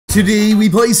Today we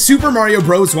play Super Mario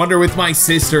Bros Wonder with my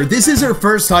sister. This is her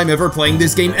first time ever playing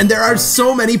this game, and there are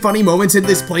so many funny moments in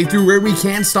this playthrough where we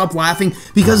can't stop laughing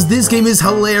because this game is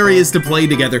hilarious to play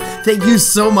together. Thank you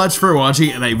so much for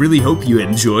watching, and I really hope you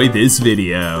enjoy this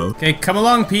video. Okay, come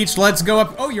along, Peach. Let's go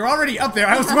up. Oh, you're already up there.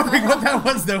 I was wondering what that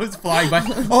was that was flying by.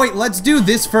 Oh wait, let's do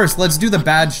this first. Let's do the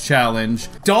badge challenge.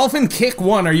 Dolphin kick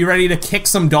 1. Are you ready to kick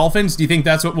some dolphins? Do you think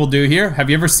that's what we'll do here? Have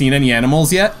you ever seen any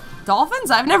animals yet? Dolphins?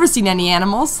 I've never seen any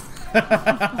animals.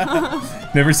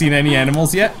 Never seen any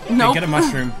animals yet? Nope. Okay, get a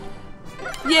mushroom.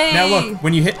 Yay! Now look,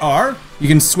 when you hit R, you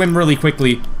can swim really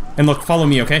quickly. And look, follow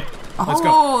me, okay? Let's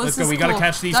go. Let's go. We gotta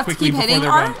catch these quickly before they're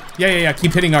gone. Yeah.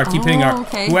 Keep hitting R. Keep hitting R.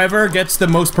 Okay. Whoever gets the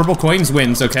most purple coins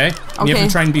wins, okay? And you have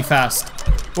to try and be fast.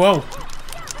 Whoa.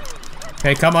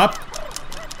 Okay, come up.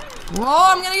 Whoa,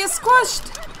 I'm gonna get squished.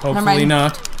 Hopefully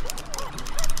not.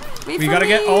 We gotta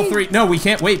get all 3. No, we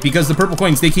can't wait because the purple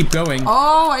coins, they keep going.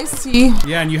 Oh, I see.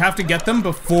 Yeah, and you have to get them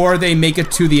before they make it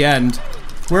to the end.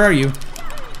 Where are you?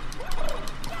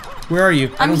 Where are you?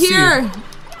 I'm here.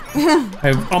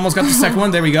 I've almost got the second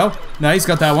one. There we go. Nice,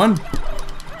 got that one.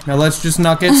 Now let's just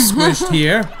not get squished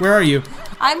here. Where are you?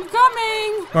 I'm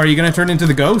coming. Are you gonna turn into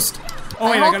the ghost?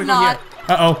 Oh wait, I gotta go here.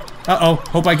 Uh-oh.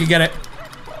 Hope I can get it.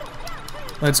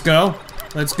 Let's go.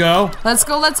 Let's go. Let's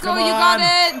go. You got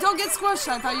it. Don't get squished.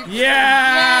 I thought you.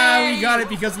 Yeah, Yay. we got it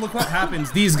because look what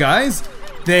happens. These guys,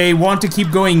 they want to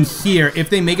keep going here. If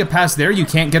they make it past there, you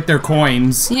can't get their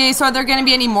coins. Yay, so are there gonna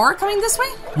be any more coming this way?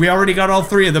 We already got all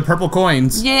 3 of the purple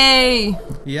coins. Yay.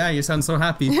 Yeah, you sound so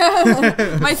happy.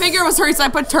 My finger was hurt, so I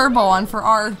put turbo on for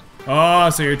R. Oh,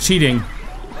 so you're cheating.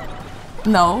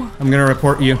 No. I'm gonna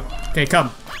report you. Okay, come.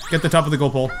 Get the top of the goal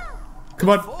pole.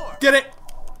 Come on, get it.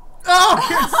 Oh,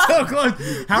 you're so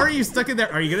close. How are you stuck in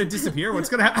there? Are you gonna disappear? What's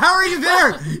gonna happen? How are you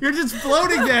there? You're just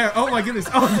floating there. Oh my goodness.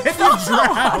 Oh, then you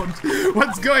drowned.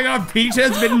 What's going on? Peach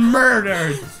has been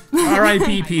murdered.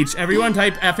 R.I.P. Peach. Everyone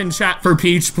type F in chat for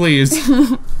Peach, please.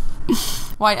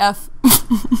 Why F?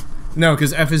 No,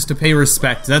 because F is to pay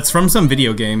respect. That's from some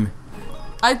video game.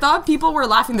 I thought people were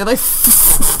laughing. They're like...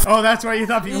 Oh, that's why you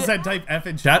thought people said type F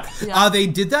in chat? Yeah. They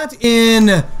did that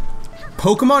in...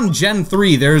 Pokemon Gen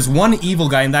 3, there's one evil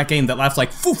guy in that game that laughs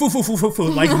like foo foo foo foo foo foo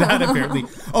like that apparently.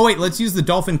 Oh wait, let's use the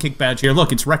dolphin kick badge here.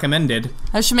 Look, it's recommended.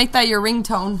 I should make that your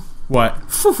ringtone. What?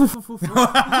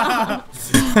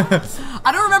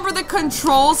 I don't remember the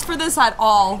controls for this at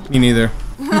all. Me neither.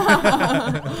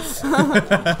 I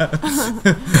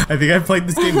think I've played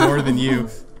this game more than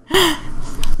you.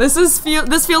 This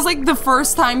feels like the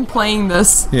first time playing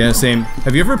this. Yeah, same.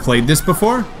 Have you ever played this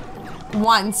before?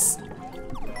 Once.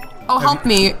 Oh, help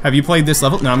me. Have you played this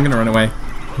level? No, I'm gonna run away.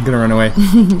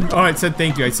 Oh, it said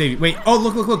thank you. I saved you. Wait, oh,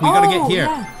 look. We gotta get here.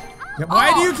 Yeah.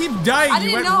 Why do you keep dying?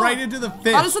 You went right into the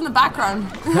fish. That is in the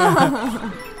background.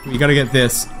 We gotta get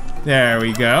this. There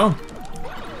we go.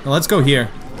 Well, let's go here.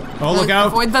 Oh, look out.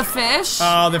 Avoid the fish.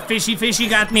 Oh, the fishy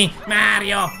got me.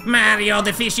 Mario,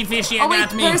 the fishy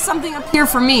got me. There's something up here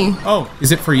for me. Oh,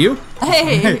 is it for you?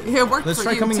 Hey, it worked for you. Let's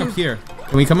try coming up here.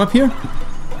 Can we come up here?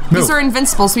 These are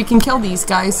invincible, so we can kill these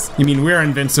guys. You mean we're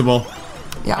invincible?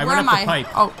 Yeah, where am I? Pipe.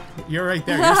 Oh. You're right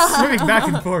there. You're swimming back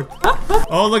and forth.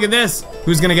 Oh, look at this.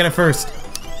 Who's gonna get it first?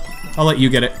 I'll let you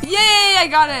get it. Yay, I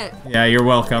got it. Yeah, you're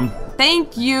welcome.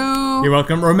 Thank you. You're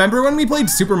welcome. Remember when we played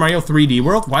Super Mario 3D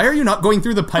World? Why are you not going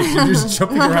through the pipes? You're just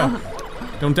jumping around.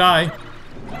 Don't die.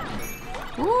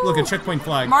 Ooh. Look, a checkpoint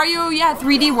flag. Mario, yeah,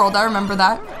 3D World, I remember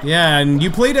that. Yeah, and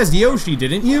you played as Yoshi,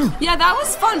 didn't you? Yeah, that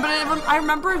was fun, but I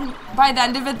remember by the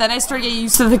end of it, then I started getting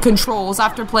used to the controls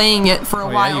after playing it for a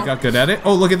while. Yeah, you got good at it?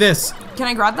 Oh, look at this. Can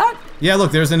I grab that? Yeah,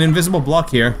 look, there's an invisible block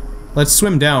here. Let's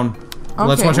swim down. Okay.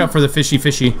 Let's watch out for the fishy.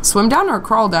 Swim down or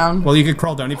crawl down? Well, you could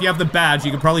crawl down. If you have the badge, you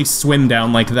could probably swim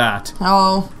down like that.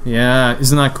 Oh. Yeah,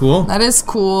 isn't that cool? That is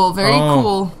cool. Very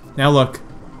cool. Now look.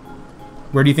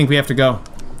 Where do you think we have to go?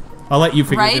 I'll let you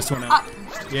figure this one out.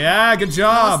 Yeah, good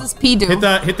job. What does this P do? Hit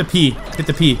the P. Hit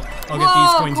the P. I'll get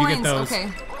these coins. You get those.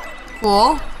 Okay.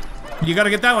 Cool. You gotta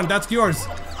get that one. That's yours.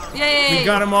 Yay. We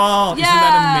got them all. Yeah. Isn't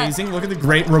that amazing? Look at the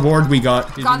great reward we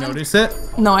got. Did you notice it?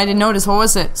 No, I didn't notice. What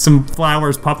was it? Some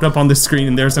flowers popped up on the screen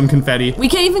and there's some confetti. We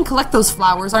can't even collect those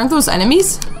flowers. Aren't those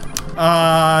enemies?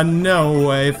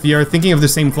 No. If you're thinking of the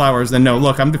same flowers, then no.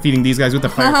 Look, I'm defeating these guys with the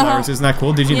fire flowers. Isn't that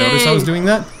cool? Did you notice I was doing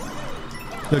that?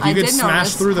 Look, you could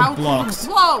smash through the blocks.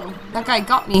 Whoa! That guy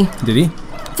got me. Did he?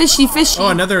 Fishy. Oh,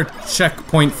 another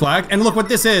checkpoint flag. And look what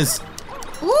this is.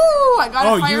 Ooh, I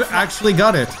got a fire you flag. actually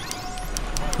got it.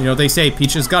 You know what they say,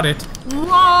 Peach has got it.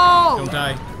 Whoa! Don't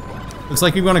die. Looks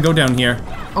like we want to go down here.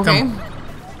 Okay. Come.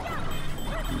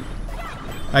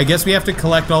 I guess we have to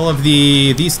collect all of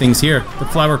these things here. The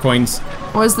flower coins.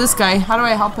 What is this guy? How do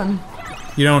I help him?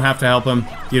 You don't have to help him.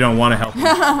 You don't want to help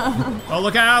him. Oh,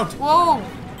 look out! Whoa!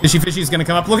 Fishy's gonna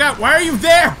come up. Look out! Why are you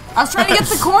there? I was trying to get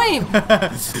the coin.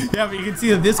 Yeah, but you can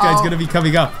see that this guy's gonna be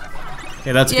coming up.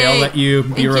 Okay, that's okay. I'll let you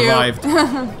be revived.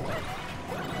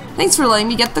 Thanks for letting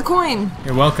me get the coin.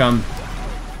 You're welcome.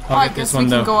 I guess we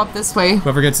can go up this way.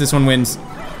 Whoever gets this one wins.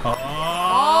 Oh,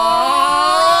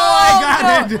 I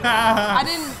got it! I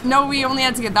didn't know we only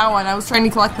had to get that one. I was trying to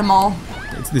collect them all.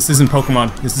 This isn't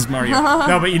Pokemon. This is Mario.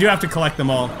 No, but you do have to collect them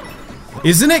all.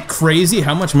 Isn't it crazy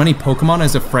how much money Pokemon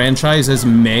as a franchise has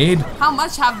made? How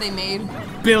much have they made?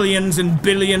 Billions and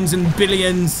billions and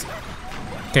billions.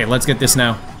 Okay, let's get this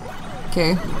now.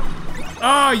 Okay.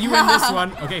 Oh, you win this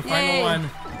one. Okay, final one.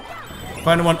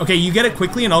 Final one. Okay, you get it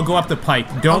quickly and I'll go up the pipe.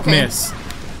 Don't miss.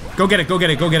 Go get it, go get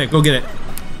it, go get it, go get it.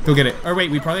 Go get it. Or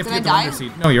wait, we probably have to get the Wonder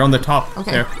Seed. No, you're on the top.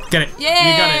 Okay. There. Get it. Yay!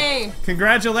 You got it.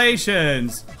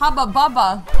 Congratulations. Hubba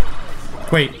bubba.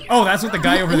 Wait. Oh, that's what the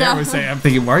guy over there was saying. I'm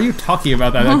thinking, why are you talking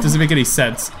about that? That doesn't make any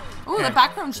sense. Oh, the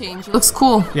background change. It looks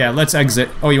cool. Yeah, let's exit.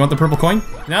 Oh, you want the purple coin?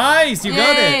 Nice, you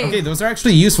got it. Okay, those are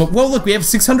actually useful. Whoa, look, we have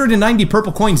 690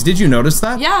 purple coins. Did you notice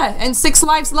that? Yeah, and 6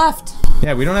 lives left.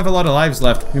 Yeah, we don't have a lot of lives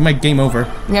left. We might game over.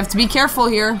 We have to be careful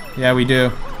here. Yeah, we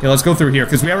do. Yeah, let's go through here,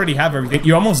 because we already have everything.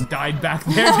 You almost died back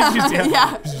there. Did you see that?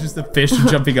 Yeah. It's just the fish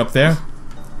jumping up there.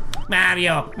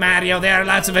 Mario, there are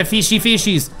lots of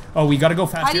fishies. Oh, we gotta go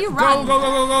faster. How do you run?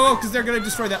 Go, because they're gonna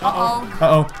destroy that.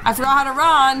 Uh-oh. I forgot how to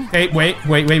run. Hey, wait.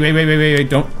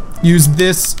 Don't use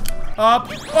this up.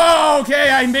 Oh, okay,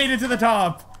 I made it to the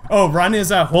top. Oh, run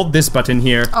is, hold this button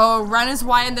here. Oh, run is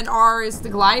Y and then R is the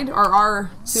glide, or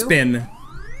R2? Spin.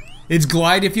 It's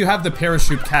glide if you have the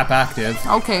parachute cap active.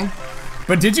 Okay.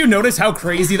 But did you notice how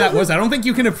crazy that was? I don't think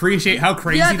you can appreciate how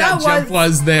crazy that jump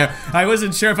was there. I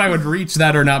wasn't sure if I would reach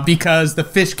that or not because the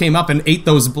fish came up and ate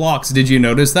those blocks. Did you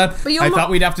notice that? I thought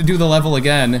we'd have to do the level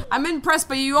again. I'm impressed,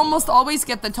 but you almost always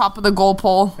get the top of the goal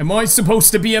pole. Am I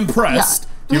supposed to be impressed? Yeah.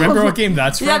 Do you remember what game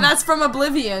that's from? Yeah, that's from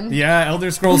Oblivion. Yeah,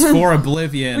 Elder Scrolls 4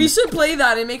 Oblivion. We should play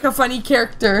that and make a funny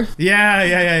character.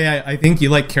 Yeah. I think you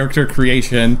like character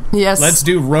creation. Yes. Let's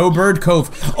do Rowbird Cove.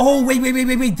 Oh, wait.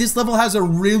 This level has a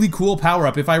really cool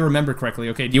power-up, if I remember correctly.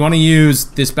 Okay, do you want to use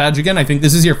this badge again? I think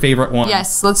this is your favorite one.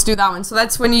 Yes, let's do that one. So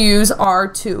that's when you use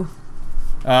R2.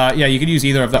 Yeah, you could use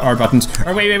either of the R buttons.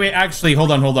 Or wait. Actually,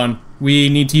 hold on. We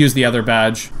need to use the other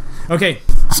badge. Okay,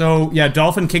 so yeah,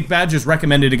 Dolphin Kick badge is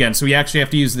recommended again, so we actually have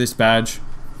to use this badge.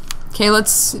 Okay,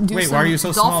 let's do why are you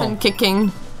so dolphin small?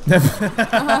 Kicking.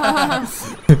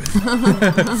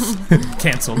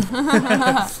 Cancelled.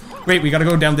 Wait, we gotta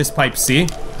go down this pipe, see?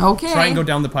 Okay. Try and go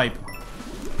down the pipe.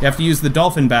 You have to use the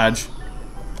dolphin badge.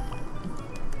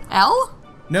 L?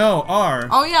 No, R.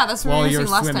 Oh yeah, that's what we were using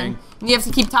last time. You have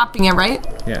to keep tapping it, right?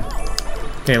 Yeah.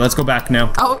 Okay, let's go back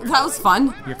now. Oh, that was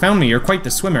fun. You found me, you're quite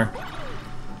the swimmer.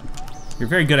 You're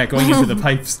very good at going into the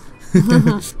pipes.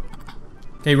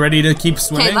 Okay, ready to keep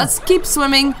swimming? Okay, let's keep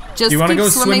swimming. Just do you want to go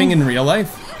swimming in real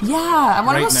life? Yeah, I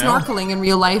want to go snorkeling in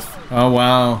real life. Oh,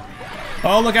 wow.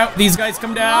 Oh, look out. These guys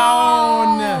come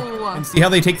down. Whoa. And see how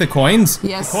they take the coins?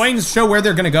 Yes. The coins show where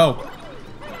they're going to go.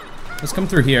 Let's come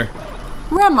through here.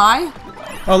 Where am I?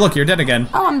 Oh, look, you're dead again.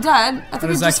 Oh, I'm dead. I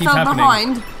think I just fell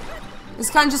behind. It's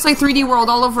kind of just like 3D World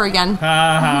all over again.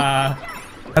 How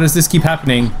does this keep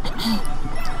happening?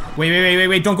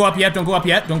 Wait. Don't go up yet.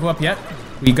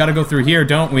 We gotta go through here,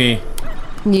 don't we?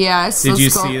 Yes. Did you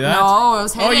see that? No, I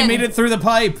was hidden. Oh, you made it through the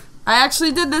pipe. I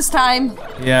actually did this time.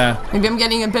 Yeah. Maybe I'm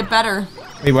getting a bit better.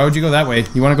 Wait, why would you go that way?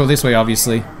 You want to go this way,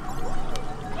 obviously.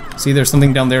 See, there's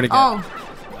something down there to get. Oh,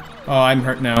 I'm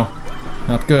hurt now.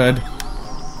 Not good.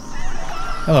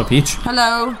 Hello, Peach.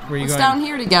 Hello. Where are you What's going? down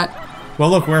here to get? Well,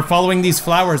 look, we're following these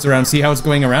flowers around. See how it's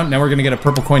going around? Now we're gonna get a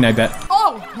purple coin, I bet.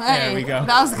 Oh, hey. There we go.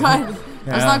 That was good.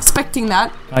 I was not expecting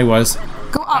that. I was.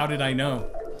 Go up. How did I know?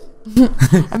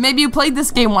 Maybe you played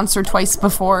this game once or twice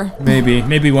before.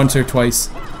 Maybe once or twice.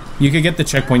 You could get the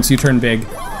checkpoints. You turn big.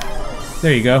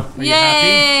 There you go. Are Yay!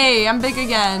 you happy? I'm big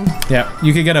again. Yeah,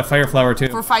 you could get a fire flower too.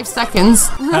 For 5 seconds.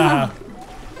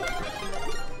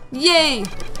 Yay!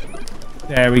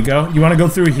 There we go. You want to go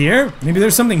through here? Maybe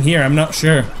there's something here. I'm not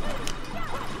sure.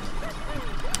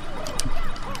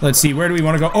 Let's see. Where do we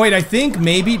want to go? Oh wait, I think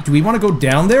maybe. Do we want to go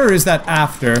down there, or is that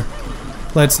after?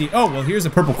 Let's see. Oh well, here's a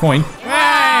purple coin.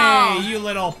 Wow. Hey, you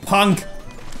little punk!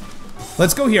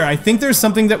 Let's go here. I think there's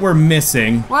something that we're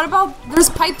missing. What about there's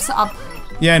pipes up?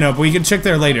 Yeah, I know, but we can check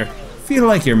there later. Feel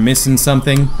like you're missing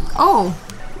something. Oh.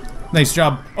 Nice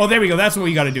job. Oh, there we go. That's what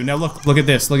we gotta do. Now look at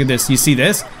this. Look at this. You see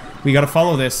this? We gotta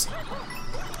follow this.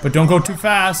 But don't go too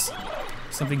fast.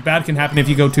 Something bad can happen if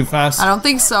you go too fast. I don't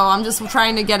think so. I'm just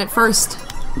trying to get it first.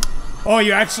 Oh,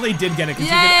 you actually did get it because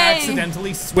you could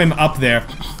accidentally swim up there.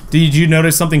 Did you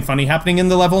notice something funny happening in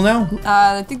the level now?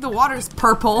 I think the water's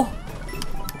purple.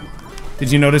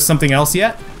 Did you notice something else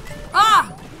yet?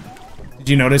 Ah! Did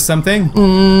you notice something?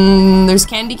 There's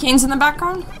candy canes in the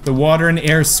background. The water and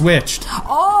air switched.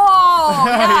 Oh!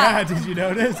 Yeah, did you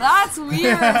notice? That's weird. So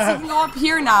you can go up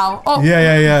here now. Oh.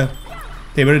 Yeah.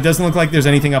 Okay, but it doesn't look like there's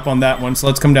anything up on that one, so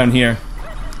let's come down here.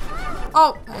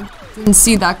 Oh, I didn't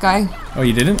see that guy. Oh,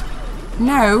 you didn't?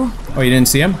 No. Oh, you didn't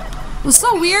see him? It was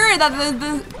so weird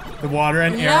that the water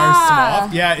and air are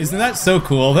soft. Yeah, isn't that so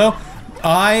cool though?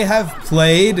 I have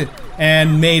played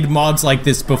and made mods like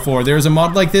this before. There was a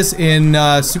mod like this in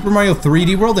Super Mario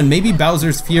 3D World and maybe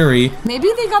Bowser's Fury. Maybe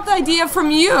they got the idea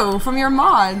from you, from your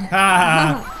mod.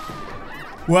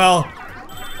 Well,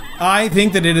 I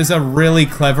think that it is a really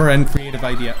clever and creative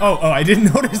idea. Oh, I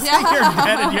didn't notice that you're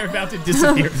dead and you're about to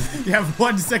disappear. You have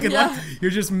 1 second left.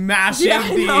 You're just mashing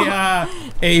the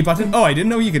A button. Oh, I didn't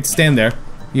know you could stand there.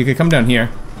 You could come down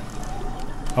here.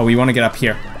 Oh, we want to get up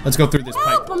here. Let's go through this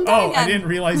pipe. Oh, I didn't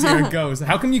realize you're a ghost.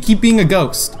 How come you keep being a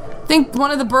ghost? I think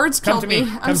one of the birds killed me.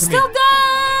 I'm still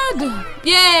dead!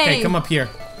 Yay! Okay, come up here.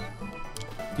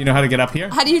 Do you know how to get up here?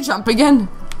 How do you jump again?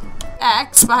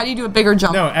 X, but how do you do a bigger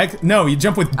jump? No, X. No, you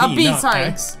jump with B, B, not sorry.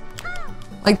 X.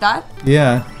 Like that?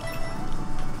 Yeah.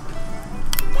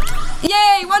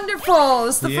 Yay, wonderful!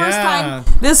 This is the first time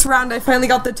this round I finally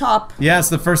got the top. Yeah, it's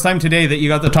the first time today that you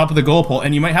got the top of the goal pole,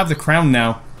 and you might have the crown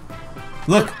now.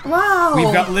 Look. Wow.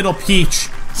 We've got little Peach.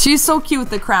 She's so cute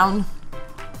with the crown.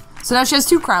 So now she has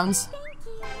 2 crowns.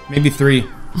 Maybe 3. She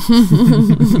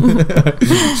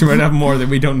might have more that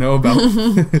we don't know about.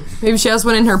 Maybe she has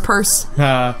one in her purse.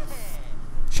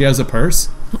 She has a purse?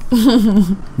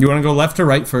 You want to go left or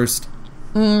right first?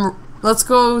 Let's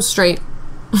go straight.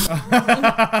 Good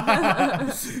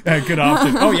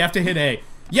option. Oh, you have to hit A.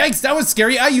 Yikes, that was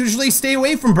scary. I usually stay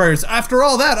away from birds. After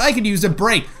all that, I could use a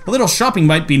break. A little shopping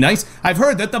might be nice. I've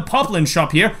heard that the Poplin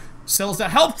shop here sells a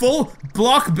helpful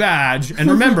block badge. And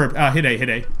remember, hit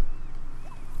A.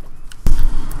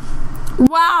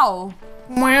 Wow.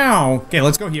 Wow. Okay,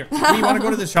 let's go here. We want to go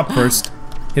to the shop first.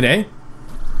 Hit A.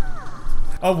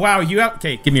 Oh, wow,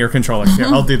 okay, give me your controller. Here,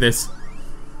 I'll do this.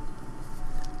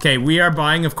 Okay, we are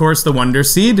buying, of course, the Wonder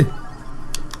Seed.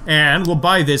 And we'll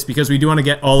buy this because we do want to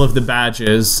get all of the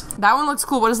badges. That one looks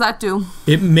cool. What does that do?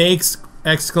 It makes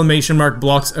exclamation mark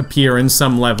blocks appear in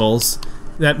some levels.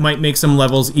 That might make some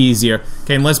levels easier.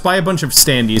 Okay, and let's buy a bunch of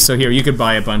standees. So here, you could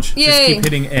buy a bunch. Yay. Just keep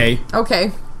hitting A.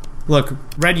 Okay. Look,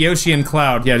 Red Yoshi and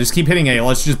Cloud. Yeah, just keep hitting A.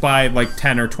 Let's just buy like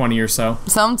 10 or 20 or so.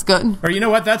 Sounds good. Or you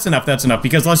know what? That's enough. That's enough.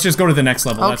 Because let's just go to the next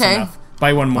level. Okay. That's enough.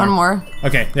 Buy one more. One more.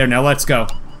 Okay, there. Now let's go.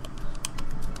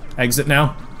 Exit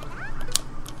now.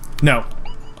 No.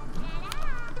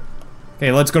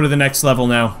 Okay, let's go to the next level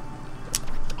now.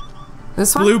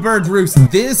 This one? Bluebird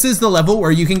Roost. This is the level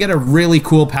where you can get a really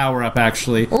cool power-up,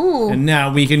 actually. Ooh. And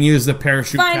now we can use the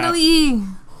parachute Finally! cap.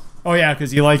 Oh yeah,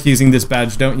 because you like using this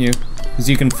badge, don't you? Because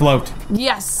you can float.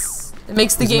 Yes. It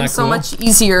makes the Isn't game that so cool? much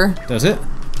easier. Does it?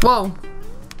 Whoa.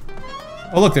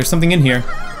 Oh look, there's something in here.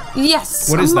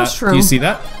 Yes. What is that? Mushroom. Do you see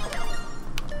that?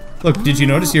 Look, did you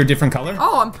notice you're a different color?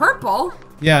 Oh, I'm purple.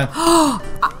 Yeah.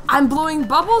 I'm blowing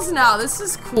bubbles now. This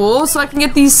is cool. So I can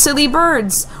get these silly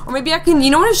birds. Or maybe I can,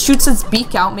 you know when it shoots its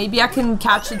beak out, maybe I can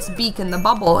catch its beak in the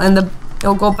bubble and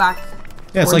it'll go back.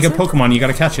 Yeah, it's like a Pokemon. You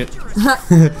gotta catch it.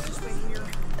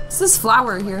 What's this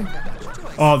flower here?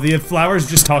 Oh, the flowers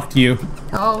just talk to you.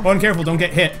 Oh. Oh, and careful, don't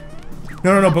get hit.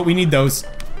 No, but we need those.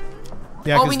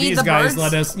 Yeah, because these guys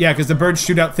let us... Yeah, because the birds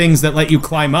shoot out things that let you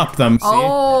climb up them, see?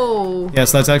 Oh.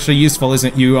 Yes, that's actually useful,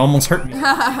 isn't it? You almost hurt me.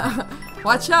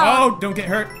 Watch out. Oh, don't get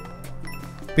hurt.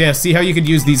 But yeah, see how you could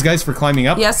use these guys for climbing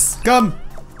up? Yes. Come.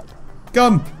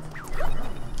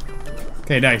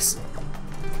 Okay, nice.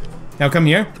 Now come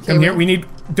here. Come here. We need...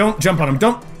 Don't jump on him.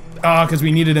 Don't... because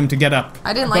we needed him to get up.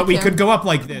 I didn't like But we him. could go up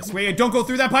like this. Wait, don't go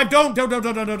through that pipe. Don't.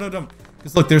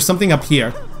 Because look, there's something up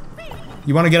here.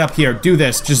 You want to get up here. Do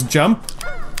this. Just jump.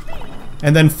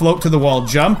 And then float to the wall.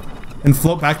 Jump. And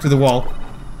float back to the wall.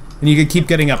 And you can keep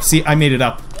getting up. See, I made it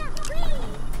up.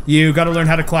 You got to learn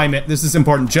how to climb it. This is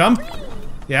important. Jump.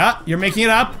 Yeah, you're making it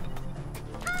up.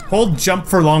 Hold jump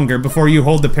for longer before you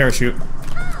hold the parachute.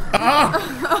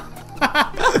 Ah!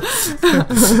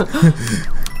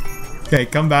 Okay,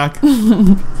 come back.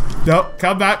 No,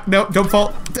 come back. No, don't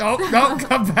fall. No,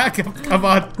 come back.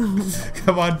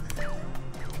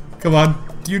 Come on.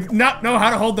 Do you not know how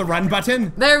to hold the run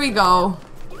button? There we go.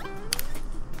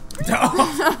 No,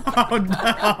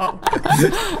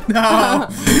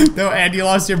 and you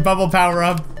lost your bubble power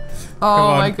up.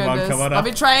 Oh my goodness. Come on up. Let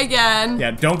me try again.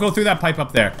 Yeah, don't go through that pipe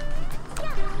up there.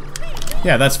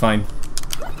 Yeah, that's fine.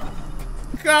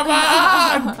 Come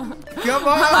on! Come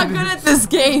on. I'm not good at this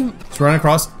game. Let's run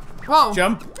across. Whoa.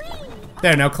 Jump.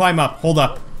 There, now climb up. Hold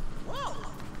up.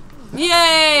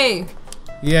 Yay.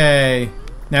 Yay.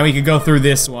 Now we can go through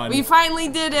this one. We finally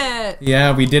did it.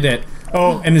 Yeah, we did it.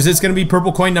 Oh, and is this going to be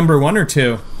purple coin number 1 or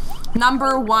 2?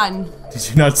 Number 1. Did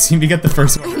you not see me get the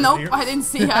first one? Nope, I didn't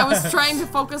see. I was trying to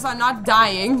focus on not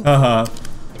dying.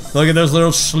 Look at those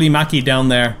little schlimaki down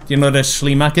there. Do you know what a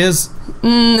schlimak is?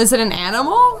 Is it an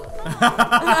animal?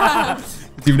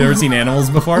 You've never seen animals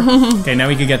before? Okay, now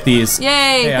we can get these.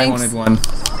 Yay, Hey, thanks. I wanted one.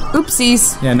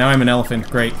 Oopsies. Yeah, now I'm an elephant.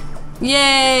 Great.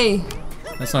 Yay.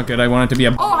 That's not good. I want it to be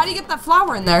a... Oh, how do you get that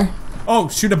flower in there? Oh,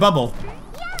 shoot a bubble.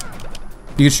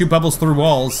 You can shoot bubbles through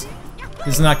walls.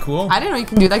 Isn't that cool? I didn't know you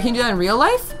can do that. Can you do that in real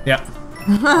life? Yeah.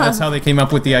 That's how they came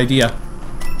up with the idea.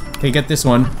 Okay, get this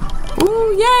one.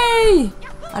 Ooh, yay.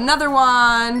 Another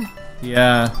one.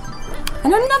 Yeah.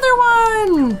 And another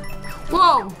one.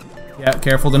 Whoa. Yeah,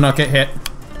 careful to not get hit.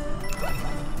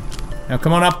 Now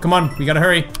come on up, come on. We gotta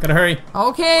hurry, gotta hurry.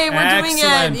 Okay, we're doing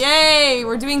Excellent. it. Yay,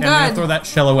 we're doing Okay, I'm gonna good. throw that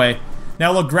shell away.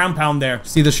 Now look, ground pound there.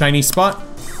 See the shiny spot?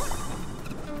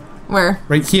 Where?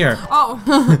 Right here.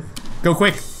 Oh. Go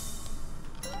quick.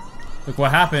 Look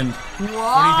what happened. Whoa. What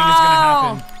do you think is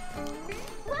gonna happen?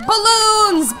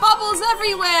 Balloons! Bubbles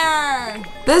everywhere!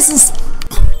 This is...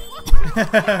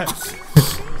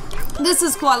 This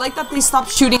is cool. I like that they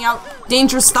stopped shooting out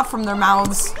dangerous stuff from their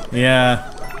mouths. Yeah.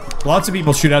 Lots of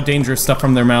people shoot out dangerous stuff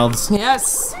from their mouths.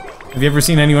 Yes. Have you ever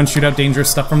seen anyone shoot out dangerous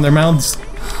stuff from their mouths?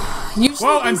 Usually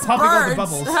Whoa, I'm these popping all the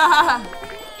birds. bubbles.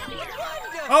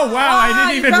 Oh wow, I Ah,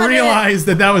 didn't you even got realize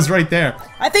that was right there.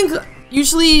 I think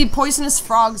usually poisonous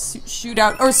frogs shoot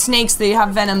out, or snakes, they have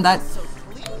venom that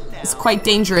is quite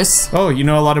dangerous. Oh, you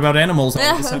know a lot about animals all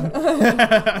of a sudden.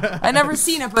 I never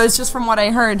seen it, but it's just from what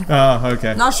I heard. Oh,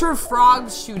 okay. Not sure if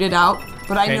frogs shoot it out,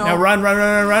 but I Okay, know. now run, run, run,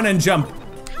 run, run, and jump.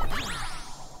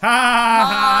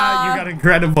 Ha! You got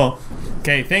incredible.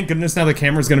 Okay, thank goodness now the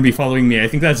camera's gonna be following me. I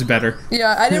think that's better.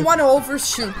 Yeah, I didn't want to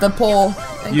overshoot the pole.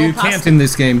 And You go past can't it. in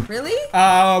this game. Really?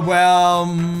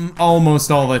 Well,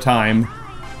 almost all the time.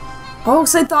 Oh,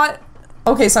 because I thought...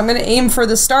 Okay, so I'm going to aim for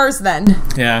the stars then.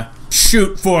 Yeah.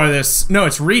 Shoot for this. No,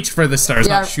 it's reach for the stars,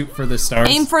 Yeah. not shoot for the stars.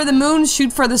 Aim for the moon,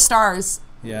 shoot for the stars.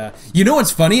 Yeah. You know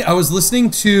what's funny? I was listening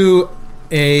to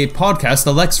a podcast,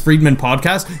 the Lex Friedman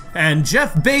podcast, and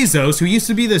Jeff Bezos, who used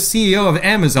to be the CEO of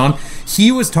Amazon,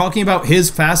 he was talking about his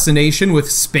fascination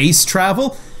with space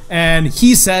travel, and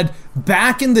he said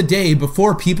back in the day,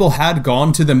 before people had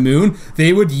gone to the moon,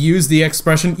 they would use the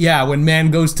expression, yeah, when man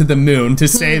goes to the moon, to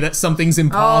say that something's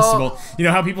impossible. You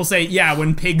know how people say, yeah,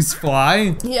 when pigs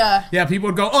fly? Yeah. Yeah, people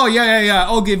would go, oh, yeah,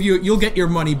 you'll get your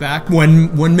money back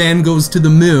when man goes to the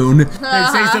moon. They'd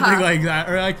say something like that.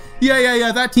 Or like,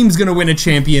 yeah, that team's gonna win a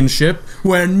championship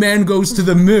when man goes to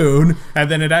the moon.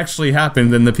 And then it actually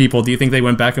happened, and the people, do you think they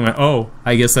went back and went, oh,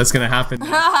 I guess that's gonna happen?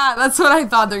 That's what I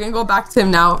thought. They're going to go back to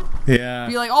him now. Yeah.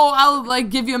 Be like, oh, I'll like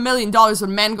give you $1 million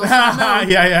when man goes to the moon.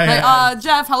 Yeah. Like,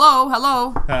 Jeff,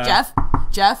 hello.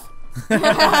 Jeff.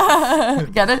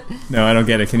 Get it? No, I don't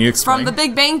get it. Can you explain? From the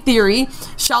Big Bang Theory,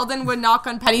 Sheldon would knock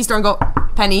on Penny's door and go,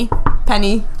 Penny.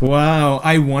 Wow,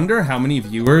 I wonder how many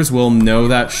viewers will know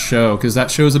that show, because that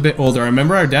show's a bit older. I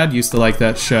remember our dad used to like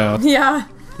that show. Yeah.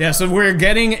 Yeah, so we're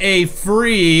getting a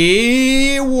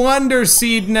free Wonder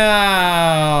Seed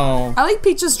now. I like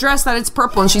Peach's dress that it's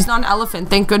purple and she's not an elephant,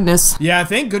 thank goodness. Yeah,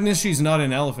 thank goodness she's not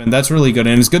an elephant. That's really good,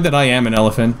 and it's good that I am an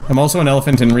elephant. I'm also an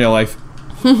elephant in real life.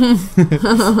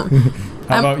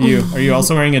 How about you? Are you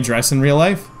also wearing a dress in real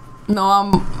life? No,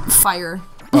 I'm fire.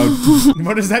 Oh,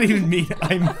 what does that even mean?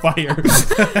 I'm fire.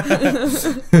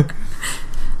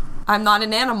 I'm not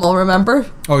an animal, remember?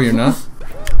 Oh, you're not?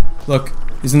 Look,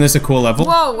 isn't this a cool level?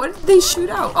 Whoa, what did they shoot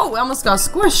out? Oh, we almost got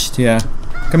squished. Yeah.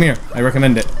 Come here. I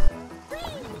recommend it.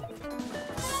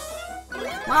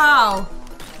 Wow.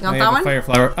 You want I that have one? a fire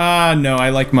flower. No, I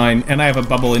like mine. And I have a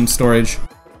bubble in storage.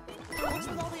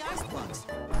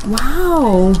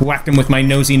 Wow. Whacked him with my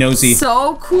nosy.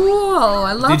 So cool.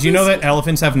 I love Did you know these- that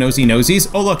elephants have nosy nosies?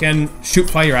 Oh, look, and shoot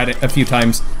fire at it a few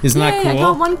times. Isn't that Yay, cool? I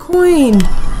got 1 coin.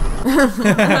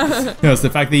 No, it's the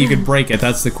fact that you could break it.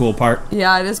 That's the cool part.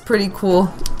 Yeah, it is pretty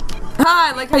cool.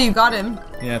 Ah, I like how you got him.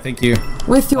 Yeah, thank you.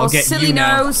 With your I'll get silly you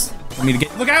now. nose. Want me to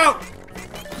get... Look out!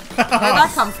 Where'd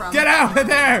that come from? Get out of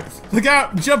there! Look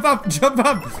out! Jump up! Jump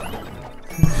up!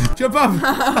 Jump up!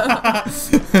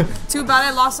 Too bad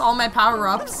I lost all my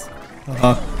power-ups.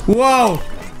 Whoa!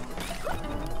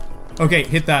 Okay,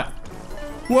 hit that.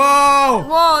 Whoa!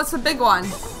 Whoa, it's a big one.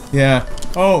 Yeah.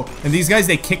 Oh, and these guys,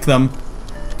 they kick them.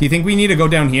 Do you think we need to go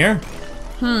down here?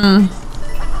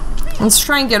 Let's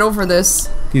try and get over this.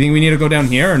 Do you think we need to go down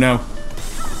here or no?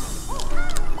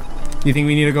 Do you think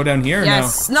we need to go down here or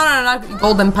yes. No, not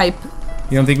golden pipe.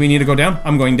 You don't think we need to go down?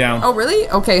 I'm going down. Oh, really?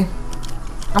 Okay.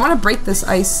 I want to break this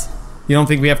ice. You don't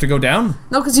think we have to go down?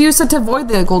 No, because you said to avoid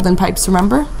the golden pipes,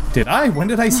 remember? Did I? When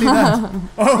did I say that?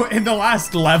 Oh, in the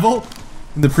last level?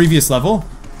 In the previous level?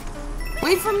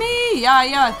 Wait for me!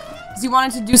 Yeah. Because you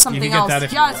wanted to do something else.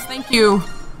 Yes, thank you.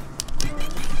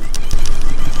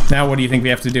 Now what do you think we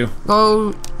have to do?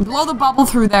 Go blow the bubble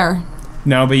through there.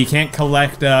 No, but you can't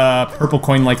collect a purple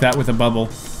coin like that with a bubble.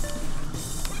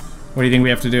 What do you think we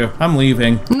have to do? I'm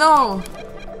leaving. No.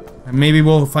 Maybe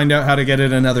we'll find out how to get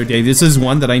it another day. This is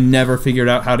one that I never figured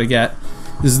out how to get.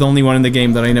 This is the only one in the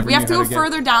game that I never knew how to get. We have to go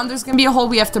further down. There's gonna be a hole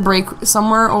we have to break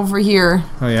somewhere over here.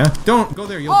 Oh yeah? Don't go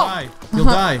there, you'll die. You'll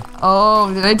die.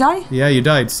 Oh, did I die? Yeah, you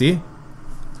died, see?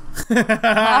 I tricked you!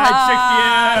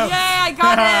 Yay, I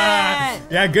got it!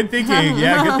 Yeah, good thinking.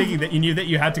 Yeah, good thinking that you knew that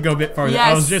you had to go a bit farther. Yes.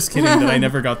 I was just kidding that I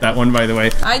never got that one, by the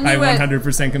way. I knew it.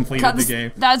 100% completed the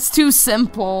game. That's too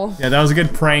simple. Yeah, that was a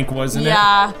good prank, wasn't it?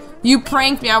 Yeah. You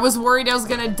pranked me. I was worried I was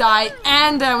gonna die,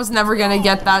 and I was never gonna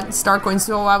get that star coin,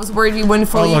 so I was worried we wouldn't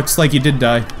fully... Oh, looks like you did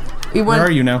die. Where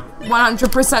are you now?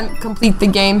 100% complete the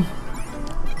game.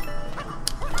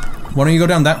 Why don't you go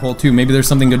down that hole, too? Maybe there's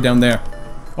something good down there.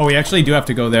 Oh, we actually do have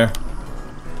to go there.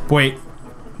 Wait.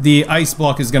 The ice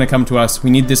block is gonna come to us. We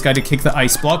need this guy to kick the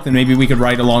ice block, then maybe we could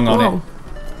ride along on it.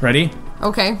 Ready?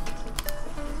 Okay.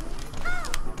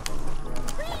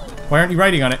 Why aren't you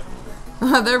riding on it?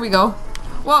 There we go.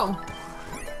 Whoa.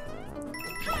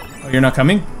 Oh, you're not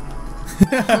coming?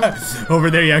 Over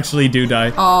there you actually do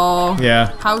die. Oh.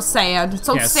 Yeah. How sad.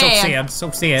 So yeah, sad.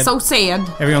 So sad. So sad.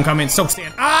 Everyone comment, so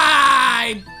sad. Ah,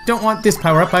 I don't want this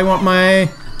power up. I want my...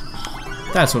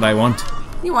 That's what I want.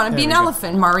 You want to be an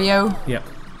elephant, Mario. Yep.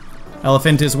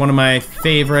 Elephant is one of my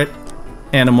favorite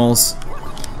animals.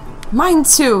 Mine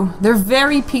too. They're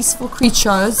very peaceful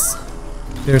creatures.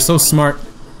 They're so smart.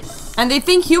 And they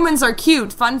think humans are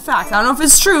cute. Fun fact. I don't know if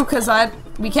it's true because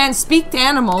we can't speak to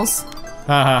animals.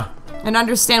 Haha. And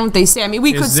understand what they say. I mean,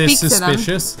 we could speak to them. Is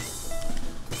this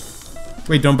suspicious?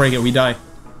 Wait, don't break it. We die.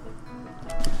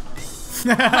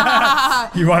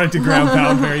 You wanted to ground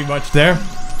pound very much there.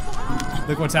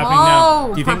 Look what's happening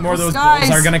now. Do you think more of those bulls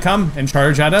are gonna come and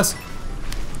charge at us?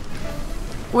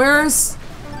 Where's...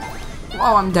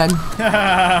 Oh, I'm dead.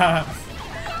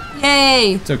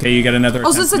 Yay! It's okay, you get another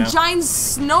attempt so it's a giant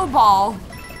snowball.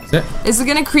 Is it? Is it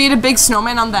gonna create a big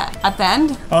snowman on at the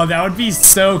end? Oh, that would be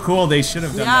so cool. They should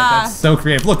have done that. That's so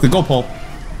creative. Look, the goal pole.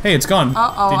 Hey, it's gone.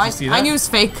 Uh-oh, Did you see that? I knew it was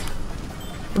fake.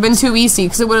 It'd been too easy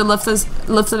because it would have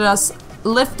lifted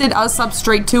us up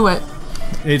straight to it.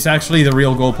 It's actually the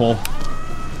real goal pole.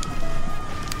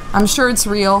 I'm sure it's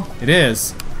real. It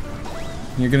is.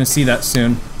 You're gonna see that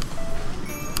soon.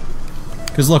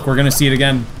 Because look, we're gonna see it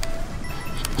again.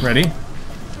 Ready?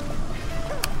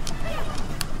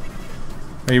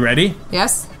 Are you ready?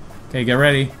 Yes. Okay, get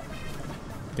ready.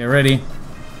 Get ready.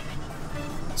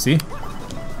 See?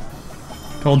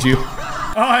 Told you.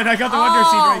 Oh, and I got the Wonder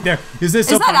Seed right there. Is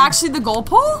that actually the goal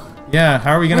pole? Yeah,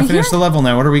 how are we gonna finish the level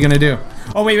now? What are we gonna do?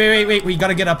 Oh, wait. We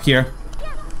gotta get up here.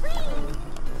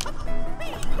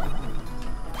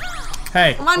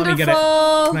 Hey, wonderful. Let me get it.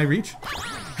 Can I reach?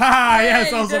 Haha,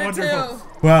 yes, also wonderful. Too.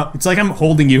 Wow, it's like I'm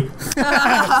holding you.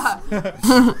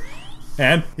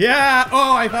 And, yeah!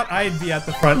 Oh, I thought I'd be at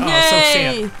the front. Oh, so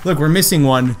sad. Look, we're missing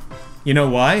one. You know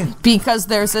why? Because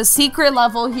there's a secret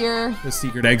level here. The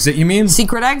secret exit, you mean?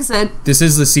 Secret exit. This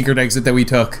is the secret exit that we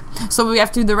took. So we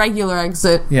have to do the regular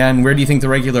exit. Yeah, and where do you think the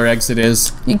regular exit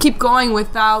is? You keep going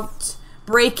without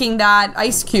breaking that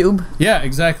ice cube. Yeah,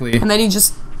 exactly. And then you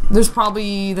just... There's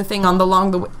probably the thing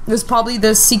along the way. There's probably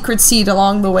the secret seed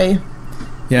along the way.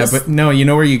 Yeah, but no, you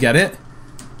know where you get it?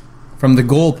 From the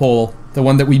goal pole. The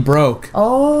one that we broke.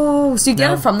 Oh, so you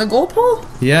get it from the goal pole?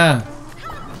 Yeah.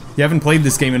 You haven't played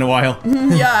this game in a while.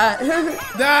 Yeah.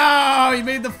 No, you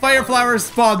made the fire flowers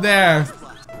spawn there.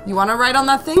 You want to ride on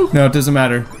that thing? No, it doesn't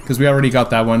matter, because we already got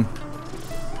that one.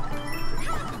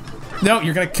 No,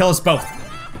 you're gonna kill us both.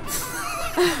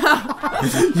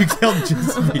 You killed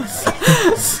just me.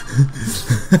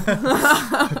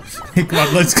 Hey, come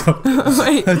on, let's go.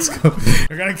 Wait. Let's go.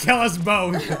 You're gonna kill us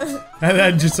both. And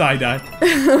then just I die.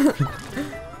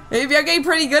 Maybe I'm getting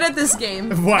pretty good at this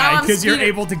game. Why? Because you're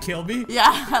able to kill me?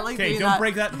 Yeah, I like Okay, don't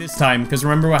break that this time, because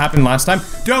remember what happened last time?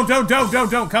 Don't. Come.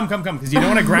 Because you don't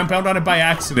want to ground pound on it by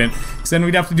accident. Because then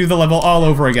we'd have to do the level all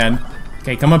over again.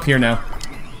 Okay, come up here now.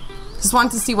 Just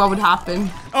wanted to see what would happen.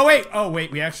 Oh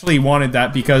wait, we actually wanted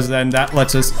that because then that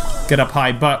lets us get up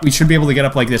high, but we should be able to get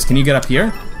up like this. Can you get up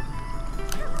here?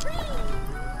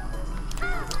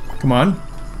 Come on.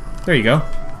 There you go.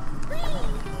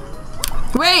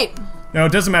 Wait! No,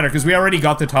 it doesn't matter because we already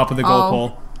got the top of the goal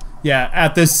pole. Yeah,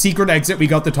 at the secret exit, we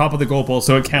got the top of the goal pole,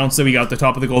 so it counts that we got the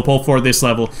top of the goal pole for this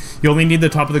level. You only need the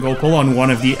top of the goal pole on one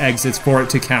of the exits for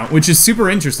it to count, which is super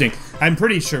interesting. I'm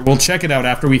pretty sure. We'll check it out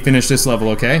after we finish this level,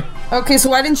 okay? Okay, so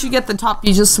why didn't you get the top?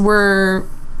 You just were...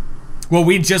 Well,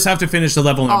 we just have to finish the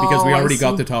level now because we already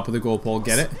got the top of the goal pole.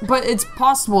 Get it? But it's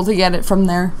possible to get it from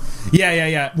there.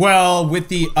 Yeah. Well, with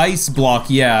the ice block,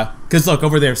 yeah. Because look,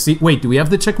 over there. See, wait, do we have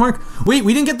the check mark? Wait,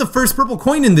 we didn't get the first purple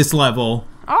coin in this level.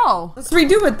 Oh, let's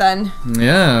redo it then.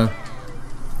 Yeah.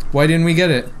 Why didn't we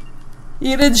get it?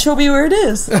 You didn't show me where it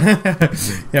is.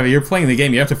 Yeah, but you're playing the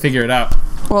game. You have to figure it out.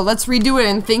 Well, let's redo it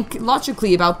and think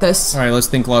logically about this. Alright, let's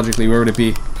think logically. Where would it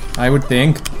be? I would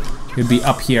think it would be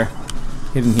up here.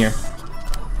 Hidden here.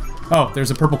 Oh,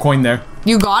 there's a purple coin there.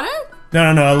 You got it?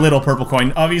 No, a little purple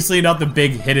coin. Obviously not the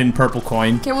big hidden purple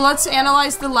coin. Okay, well, let's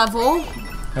analyze the level.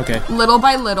 Okay. Little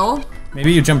by little.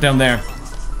 Maybe you jump down there.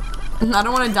 I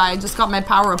don't want to die. I just got my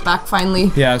power up back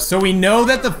finally. Yeah, so we know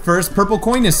that the first purple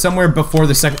coin is somewhere before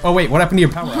the second. Oh, wait, what happened to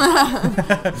your power up?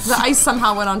 The ice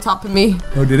somehow went on top of me.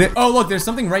 Oh, did it? Oh, look, there's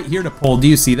something right here to pull. Do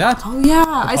you see that? Oh, yeah.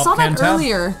 I saw that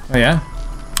earlier. Oh, yeah?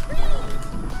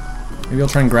 Maybe I'll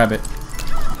try and grab it.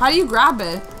 How do you grab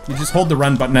it? You just hold the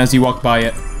run button as you walk by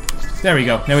it. There we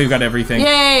go. Now we've got everything.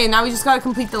 Yay! Now we just gotta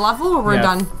complete the level or we're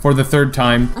done? For the third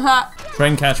time. Try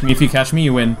and catch me. If you catch me,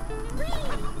 you win.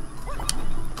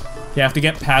 You have to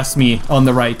get past me on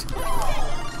the right.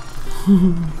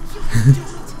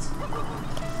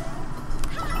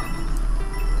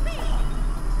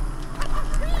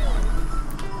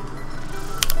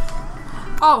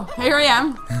 Oh, here I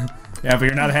am. Yeah, but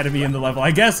you're not ahead of me in the level,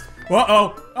 I guess.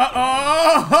 Uh-oh. Uh-oh.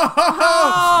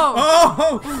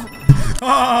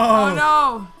 Oh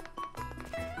no.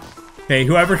 Okay,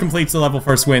 whoever completes the level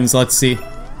first wins. Let's see.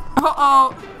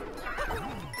 Uh-oh.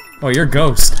 Oh, you're a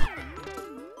ghost.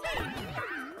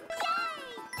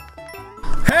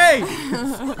 Hey!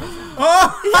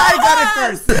 Oh, yes! I got it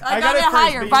first. I got it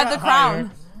higher by the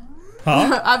crown.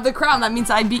 Huh? I have the crown. That means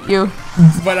I beat you.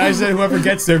 But I said whoever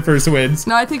gets there first wins.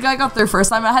 No, I think I got there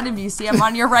first. I'm ahead of you. See, I'm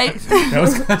on your right. That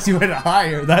was because you went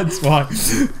higher. That's why.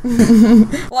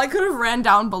 Well, I could have ran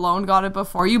down below and got it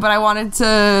before you, but I wanted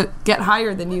to get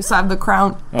higher than you, so I have the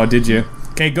crown. Oh, did you?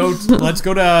 Okay, go. Let's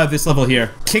go to this level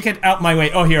here. Kick it out my way.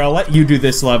 Oh, here, I'll let you do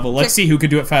this level. Let's see who could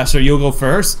do it faster. You'll go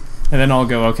first, and then I'll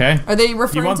go, okay? Are they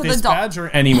referring to the... You want this badge or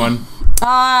anyone?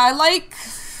 I like...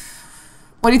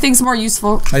 What do you think is more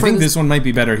useful? I think this one might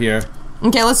be better here.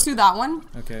 Okay, let's do that one.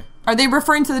 Okay. Are they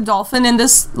referring to the dolphin in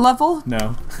this level?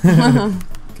 No.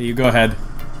 Okay, you go ahead.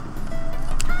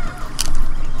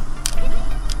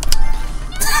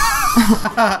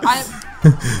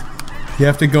 You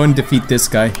have to go and defeat this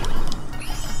guy.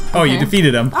 Oh, you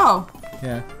defeated him. Oh.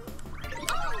 Yeah.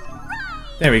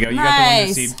 There we go. You got the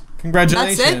Wonder Seed.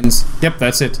 Congratulations. That's it? Yep,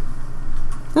 that's it.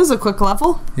 This is a quick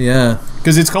level. Yeah.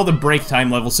 Because it's called a break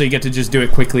time level, so you get to just do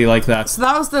it quickly like that. So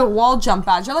that was the wall jump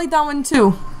badge. I like that one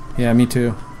too. Yeah, me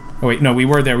too. Oh wait, no, we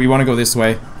were there. We want to go this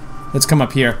way. Let's come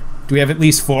up here. Do we have at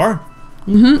least 4?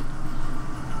 Mm-hmm.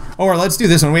 Or let's do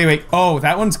this one. Wait. Oh,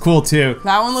 that one's cool too.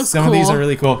 That one looks cool. Some of these are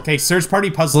really cool. Okay, Search Party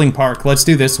Puzzling Park. Let's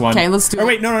do this one. Okay, let's do it. Oh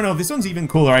wait, no. This one's even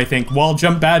cooler, I think. Wall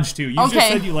jump badge too. You just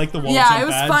said you like the wall jump badge. Yeah, it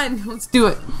was fun. Let's do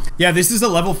it. Yeah, this is a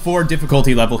level 4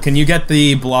 difficulty level. Can you get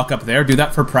the block up there? Do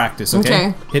that for practice,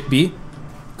 okay? Hit B.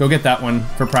 Go get that one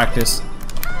for practice.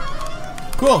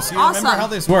 Cool, so you remember how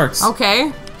this works.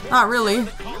 Okay. Not really.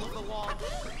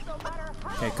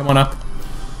 Okay, come on up.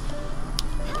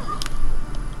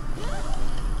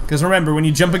 Because remember, when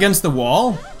you jump against the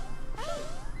wall...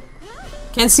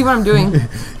 Can't see what I'm doing.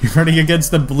 You're running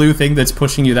against the blue thing that's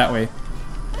pushing you that way.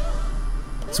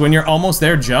 So when you're almost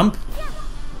there, jump.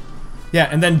 Yeah,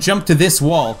 and then jump to this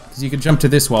wall. Because you can jump to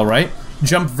this wall, right?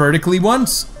 Jump vertically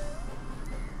once.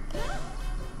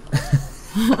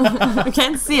 I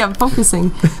can't see, I'm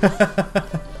focusing.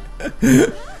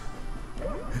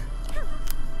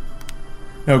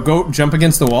 No, go jump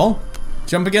against the wall.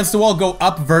 Jump against the wall, go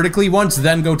up vertically once,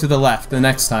 then go to the left the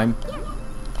next time.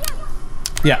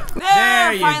 Yeah.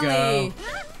 There you go.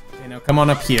 Okay, now come on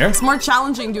up here. It's more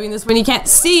challenging doing this when you can't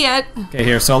see it. Okay,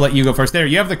 here, so I'll let you go first. There,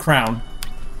 you have the crown.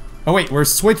 Oh wait, we're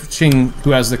switching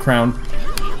who has the crown.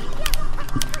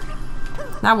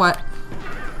 Now what?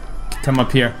 Come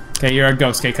up here. Okay, you're a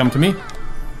ghost. Okay, come to me.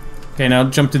 Okay, now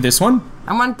jump to this one.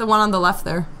 I want the one on the left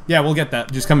there. Yeah, we'll get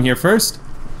that. Just come here first.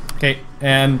 Okay,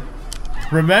 and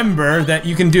remember that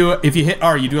you can do, if you hit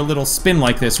R, you do a little spin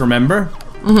like this, remember?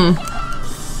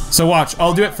 Mm-hmm. So watch,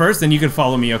 I'll do it first, then you can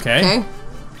follow me, okay? Okay.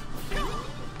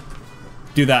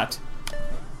 Do that.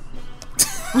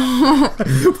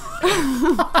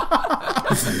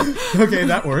 Okay,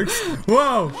 that works.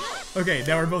 Whoa. Okay,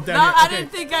 now we're both down No, here. I Okay.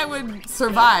 didn't think I would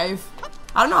survive.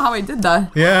 I don't know how I did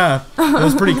that. Yeah, that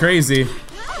was pretty crazy.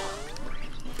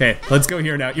 Okay, let's go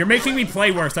here now. You're making me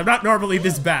play worse. I'm not normally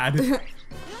this bad.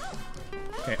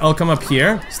 Okay, I'll come up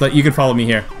here so that you can follow me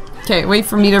here. Okay, wait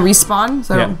for me to respawn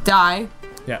so I don't die.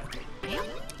 Yeah.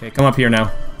 Okay, come up here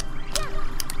now.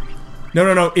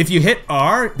 No. If you hit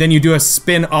R, then you do a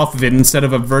spin off of it instead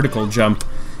of a vertical jump.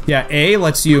 Yeah, A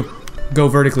lets you go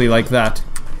vertically like that.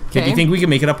 Okay, do you think we can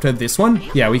make it up to this one?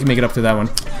 Yeah, we can make it up to that one.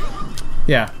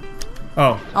 Yeah.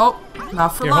 Oh. Oh, not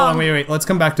for Here, long. hold on, wait. Let's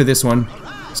come back to this one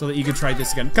so that you can try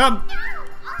this again. Come!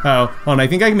 Oh, hold on, I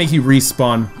think I can make you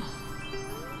respawn.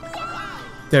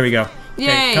 There we go. Yay.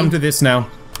 Okay, come to this now.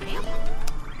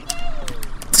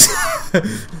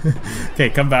 Okay,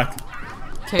 come back.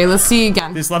 Okay, let's see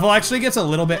again. This level actually gets a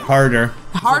little bit harder.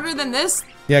 Harder than this?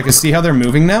 Yeah, because see how they're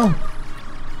moving now?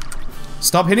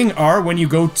 Stop hitting R when you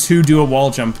go to do a wall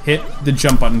jump. Hit the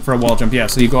jump button for a wall jump. Yeah,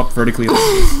 so you go up vertically.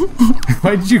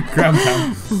 Why did you grab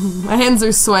down? My hands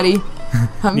are sweaty.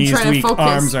 I'm Knees trying weak, to focus.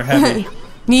 arms are heavy.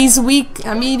 Knees weak.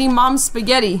 I'm eating mom's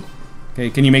spaghetti. Okay,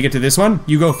 can you make it to this one?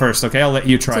 You go first, okay? I'll let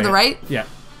you try To the it. right? Yeah.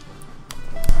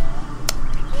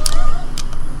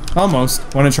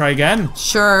 Almost. Want to try again?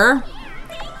 Sure.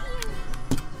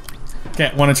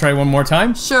 Okay, want to try one more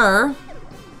time? Sure.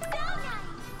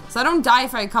 So I don't die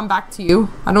if I come back to you.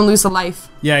 I don't lose a life.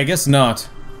 Yeah, I guess not.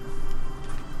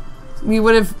 We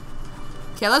would have...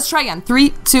 Okay, let's try again.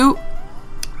 3, 2...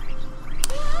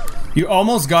 You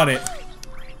almost got it.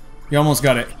 You almost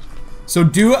got it. So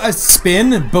do a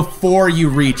spin before you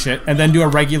reach it, and then do a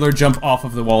regular jump off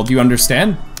of the wall. Do you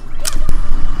understand?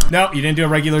 No, you didn't do a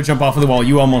regular jump off of the wall.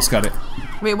 You almost got it.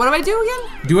 Wait, what do I do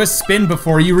again? Do a spin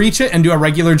before you reach it, and do a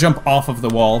regular jump off of the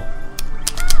wall.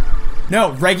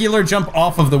 No, regular jump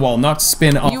off of the wall, not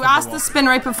spin off of the wall. You asked to spin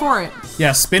right before it.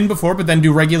 Yeah, spin before, but then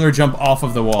do regular jump off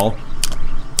of the wall.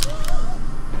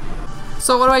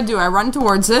 So what do I do? I run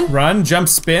towards it. Run, jump,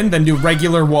 spin, then do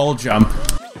regular wall jump.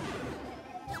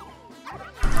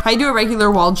 How do you do a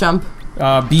regular wall jump?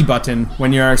 B button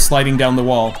when you're sliding down the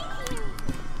wall.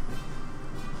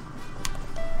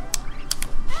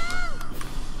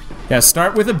 Yeah,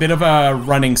 start with a bit of a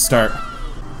running start.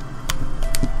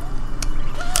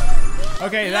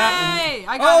 Okay, that... Yay!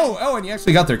 I got it. Oh, and you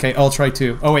actually got there. Okay, I'll try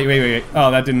too. Oh, wait.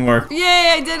 Oh, that didn't work.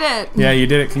 Yay, I did it. Yeah, you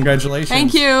did it. Congratulations.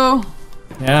 Thank you.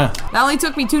 Yeah. That only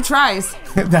took me 2 tries.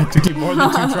 That took you more than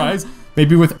 2 tries.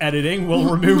 Maybe with editing,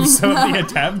 we'll remove some of the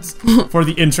attempts for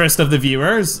the interest of the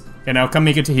viewers. Okay, now come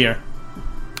make it to here.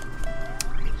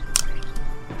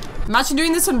 Imagine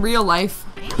doing this in real life.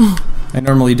 I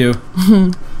normally do.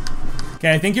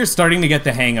 Okay, I think you're starting to get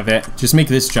the hang of it. Just make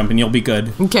this jump and you'll be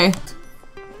good. Okay.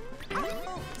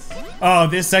 Oh,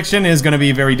 this section is going to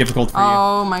be very difficult for you.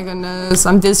 Oh my goodness,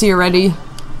 I'm dizzy already.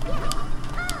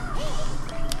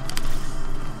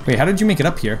 Wait, how did you make it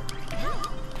up here?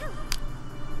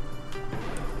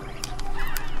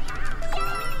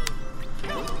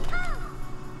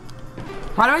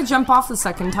 Why do I jump off the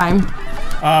second time?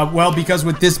 Well, because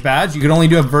with this badge, you can only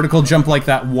do a vertical jump like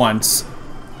that once.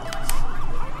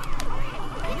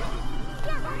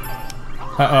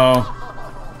 Uh-oh.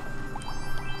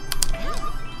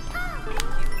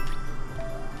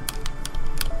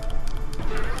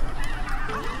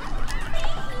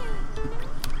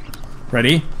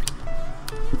 Ready?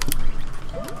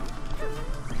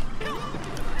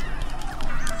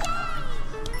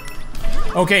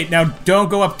 Okay, now don't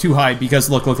go up too high because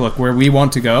look. Where we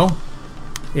want to go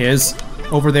is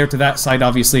over there to that side,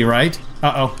 obviously, right?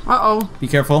 Uh-oh. Uh-oh. Be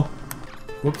careful.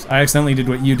 Whoops, I accidentally did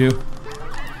what you do.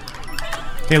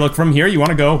 Okay, look, from here, you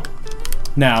want to go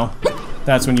now.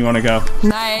 That's when you want to go.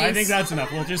 Nice. I think that's enough.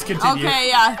 We'll just continue. Okay,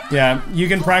 yeah. Yeah, you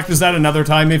can practice that another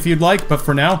time if you'd like, but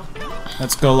for now,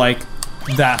 let's go like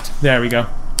that. There we go.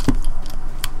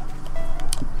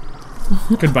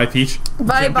 Goodbye, Peach.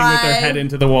 Bye-bye. Jumping with her head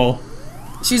into the wall.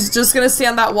 She's just gonna stay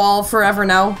on that wall forever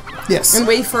now. Yes. And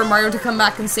wait for Mario to come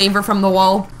back and save her from the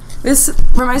wall. This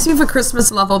reminds me of a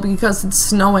Christmas level because it's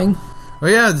snowing. Oh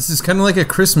yeah, this is kind of like a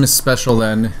Christmas special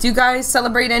then. Do you guys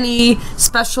celebrate any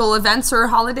special events or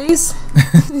holidays?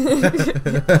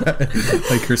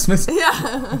 Like Christmas?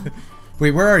 Yeah. Wait,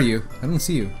 where are you? I don't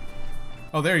see you.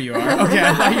 Oh, there you are. Okay,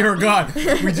 I thought you were gone.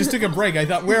 We just took a break. I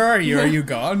thought, where are you? Are you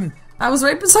gone? I was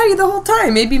right beside you the whole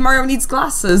time. Maybe Mario needs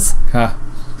glasses. Huh.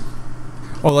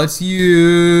 Oh, let's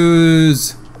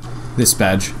use this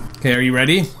badge. Okay, are you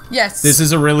ready? Yes. This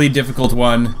is a really difficult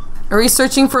one. Are we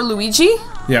searching for Luigi?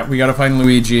 Yeah, we gotta find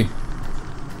Luigi.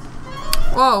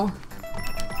 Whoa.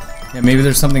 Yeah, maybe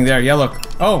there's something there. Yeah, look.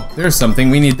 Oh, there's something.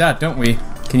 We need that, don't we?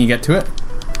 Can you get to it?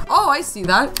 Oh, I see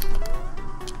that.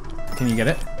 Can you get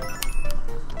it?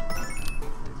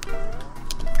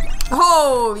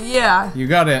 Oh, yeah. You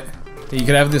got it. Okay, you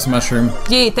could have this mushroom.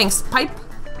 Yay, thanks. Pipe?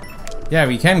 Yeah,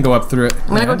 we can go up through it. I'm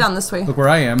gonna go down this way. Look where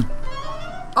I am.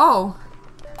 Oh.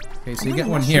 Okay, so you get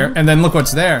one here, and then look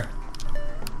what's there.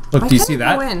 Look, do you see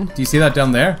that? Do you see that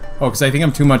down there? Oh, because I think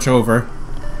I'm too much over.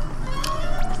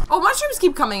 Oh, mushrooms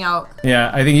keep coming out.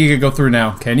 Yeah, I think you could go through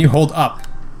now. Can you hold up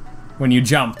when you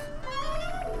jump?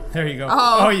 There you go.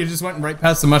 Oh, you just went right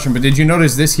past the mushroom. But did you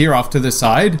notice this here off to the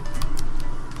side?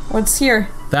 What's here?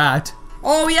 That.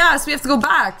 Oh, yeah, so we have to go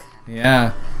back.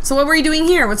 Yeah. So what were you doing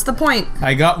here? What's the point?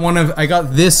 I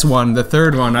got this one, the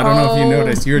third one. I don't know if you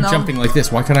noticed. You're jumping like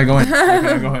this. Why can't I go in? Why can't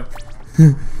I go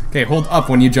in? Okay, hold up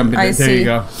when you jump in. There you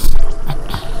go.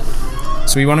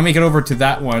 So we want to make it over to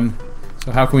that one.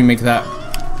 So how can we make that?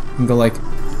 And go like.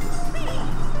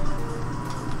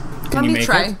 Let me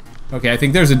try. Okay, I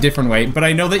think there's a different way, but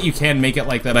I know that you can make it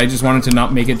like that. I just wanted to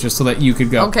not make it just so that you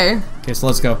could go. Okay. Okay, so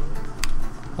let's go.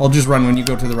 I'll just run when you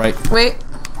go to the right. Wait.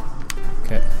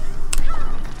 Okay.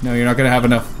 No, you're not gonna have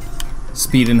enough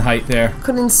speed and height there.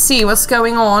 Couldn't see what's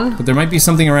going on. But there might be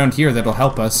something around here that'll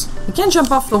help us. You can't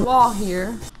jump off the wall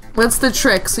here. What's the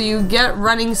trick? So you get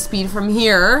running speed from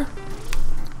here.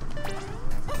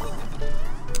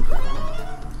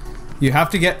 You have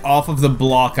to get off of the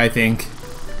block, I think.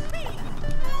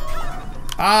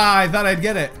 Ah, I thought I'd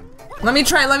get it. Let me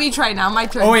try now, my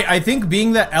turn. Oh wait, I think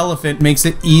being the elephant makes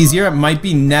it easier. It might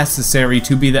be necessary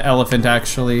to be the elephant,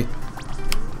 actually.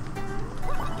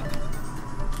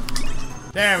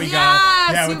 There we go.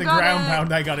 Yeah, with the ground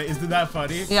pound, I got it. Isn't that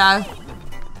funny? Yeah.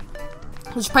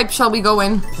 Which pipe shall we go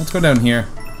in? Let's go down here.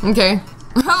 Okay.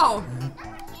 Oh!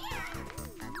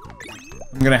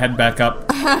 I'm gonna head back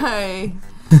up. Hey.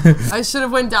 I should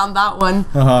have went down that one.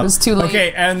 It was too late.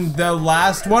 Okay, and the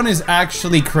last one is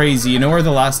actually crazy. You know where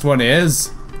the last one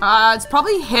is? It's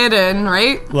probably hidden,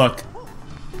 right? Look.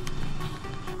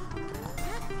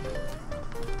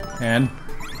 And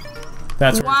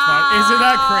that's where it's fun. Isn't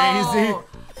that crazy?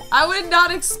 I would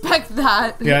not expect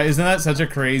that. Yeah, isn't that such a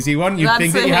crazy one? You'd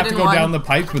think that you have to go down the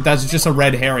pipes, but that's just a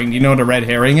red herring. Do you know what a red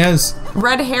herring is?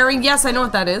 Red herring? Yes, I know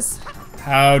what that is.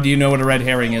 How do you know what a red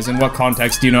herring is? In what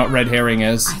context do you know what red herring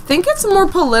is? I think it's more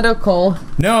political.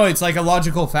 No, it's like a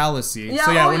logical fallacy. Yeah,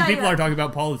 so when people are talking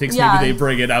about politics, maybe they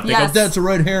bring it up. They go, that's a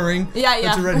red herring.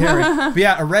 That's a red herring. But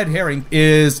yeah, a red herring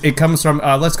it comes from,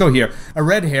 let's go here. A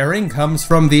red herring comes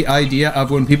from the idea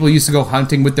of when people used to go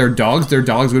hunting with their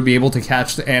dogs would be able to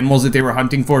catch the animals that they were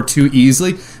hunting for too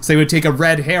easily. So they would take a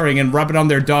red herring and rub it on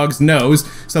their dog's nose,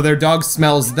 so their dog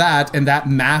smells that, and that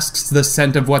masks the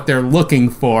scent of what they're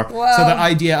looking for. Whoa. So the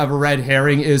idea of a red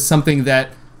herring is something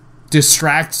that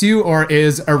distracts you or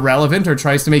is irrelevant or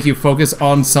tries to make you focus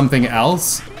on something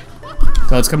else.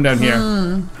 So let's come down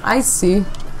here. I see.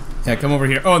 Yeah, come over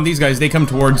here. Oh, and these guys, they come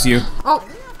towards you. Oh.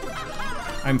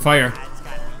 I'm fire.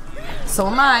 So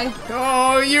am I.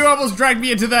 Oh, you almost dragged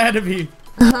me into the enemy.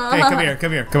 Hey, come here,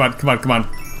 come here. Come on, come on, come on.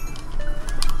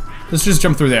 Let's just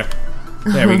jump through there.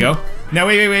 There we go. Now,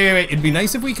 wait. It'd be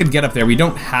nice if we could get up there. We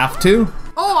don't have to.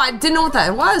 Oh, I didn't know what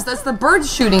that was. That's the bird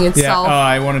shooting itself. Yeah,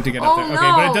 I wanted to get up there. Okay,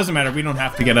 no. but it doesn't matter. We don't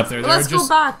have to get up there. Let's go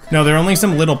back. No, there are only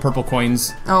some little purple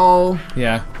coins. Oh.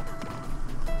 Yeah.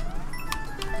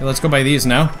 Okay, let's go by these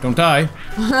now. Don't die.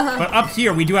 But up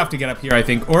here, we do have to get up here, I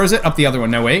think. Or is it up the other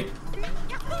one? No, wait.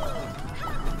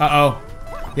 Uh-oh.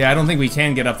 Yeah, I don't think we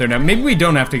can get up there now. Maybe we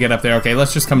don't have to get up there. Okay,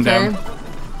 let's just come down.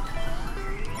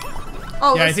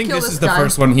 Oh, yeah, I think this is the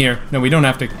first one here. No, we don't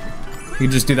have to. We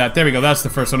just do that. There we go. That's the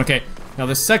first one. Okay. Now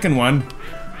the second one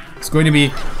is going to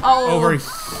be over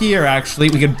here, actually.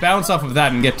 We could bounce off of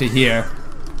that and get to here.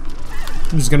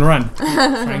 I'm just gonna run.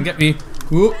 Try and get me.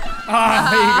 Ooh.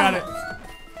 Ah, you got it.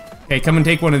 Okay, come and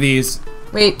take one of these.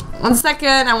 Wait, 1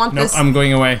 second. I want this. Nope, I'm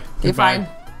going away. Okay, fine.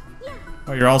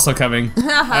 Oh, you're also coming.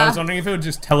 I was wondering if it would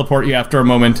just teleport you after a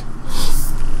moment.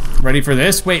 Ready for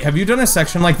this? Wait, have you done a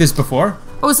section like this before?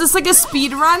 Oh, is this like a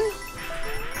speed run?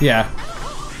 Yeah.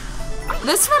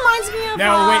 This reminds me of.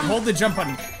 Now wait, hold the jump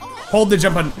button. Hold the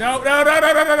jump button. No.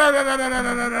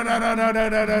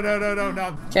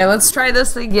 Okay, let's try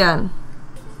this again.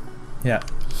 Yeah.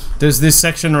 Does this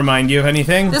section remind you of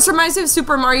anything? This reminds me of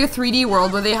Super Mario 3D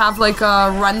World, where they have like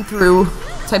a run-through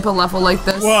type of level like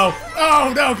this. Whoa!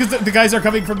 Oh no, because the guys are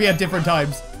coming for me at different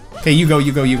times. Okay, you go. Oh,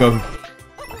 you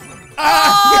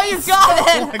got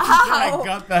it! I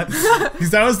got that. Because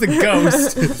that was the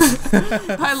ghost.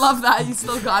 I love that. You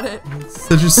still got it.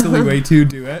 Such a silly way to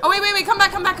do it. Oh, wait. Come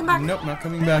back. Nope, not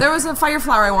coming back. There was a fire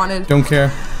flower I wanted. Don't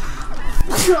care.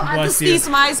 I have to sneeze,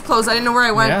 my eyes closed. I didn't know where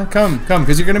I went. Yeah, come,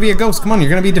 because you're gonna be a ghost. Come on, you're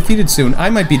gonna be defeated soon. I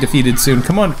might be defeated soon.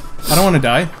 Come on. I don't want to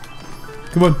die.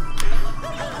 Come on.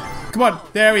 Come on.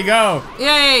 There we go.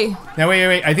 Yay. Now,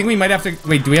 wait. I think we might have to...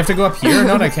 Wait, do we have to go up here or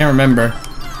not? I can't remember.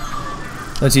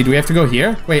 Let's see. Do we have to go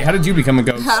here? Wait, how did you become a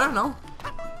ghost? I don't know.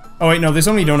 Oh, wait, no. This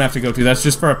one we don't have to go to. That's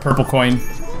just for a purple coin.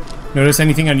 Notice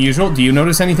anything unusual? Do you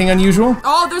notice anything unusual?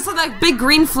 Oh, there's that big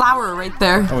green flower right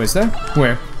there. Oh, is there?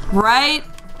 Where? Right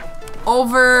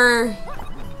over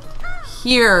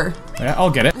here. Yeah, I'll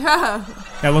get it.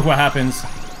 Now look what happens.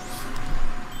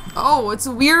 Oh, it's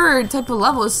a weird type of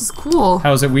level. This is cool.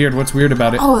 How is it weird? What's weird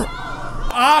about it? Oh.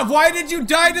 Ah, why did you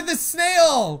die to the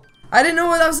snail? I didn't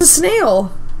know that was a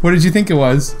snail. What did you think it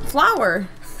was? Flower.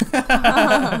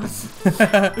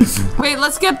 Wait,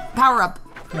 let's get power up.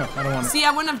 No, I don't want it. See,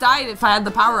 I wouldn't have died if I had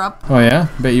the power up. Oh yeah?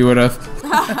 Bet you would have.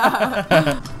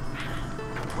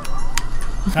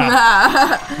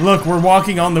 Look, we're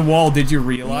walking on the wall. Did you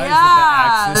realize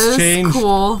that the axis changed? Yeah,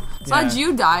 cool. So how'd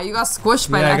you die? You got squished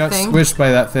by that thing. Yeah, I got squished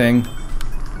by that thing.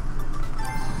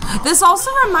 This also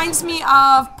reminds me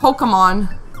of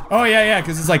Pokemon. Oh yeah,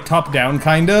 because it's like top down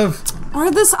kind of.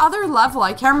 Or this other level,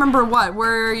 I can't remember what,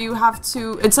 where you have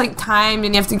to, it's like timed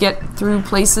and you have to get through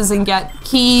places and get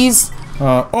keys.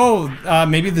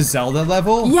 Maybe the Zelda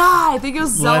level? Yeah, I think it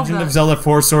was Zelda. Legend of Zelda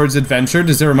 4 Swords Adventure.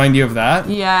 Does it remind you of that?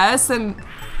 Yes, and...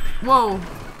 Whoa.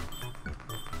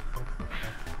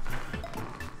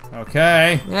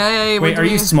 Okay. Yeah, wait, are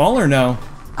you small or no?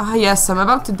 Ah, yes, I'm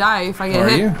about to die if I get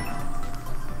hit. Are you?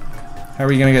 How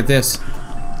are you gonna get this?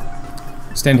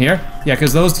 Stand here? Yeah,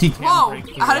 because those he can't break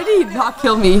through. How did he not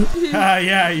kill me?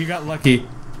 Yeah, you got lucky.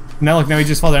 Now look, now he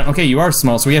just fall down. Okay, you are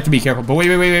small, so we have to be careful. But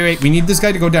wait. We need this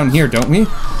guy to go down here, don't we?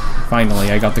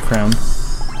 Finally, I got the crown.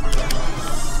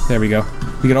 There we go.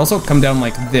 We could also come down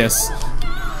like this.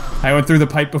 I went through the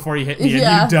pipe before he hit me,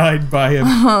 and you died by him.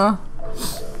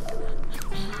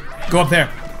 Go up there.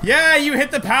 Yeah, you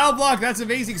hit the POW block. That's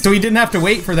amazing. So we didn't have to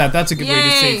wait for that. That's a good way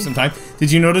to save some time.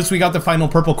 Did you notice we got the final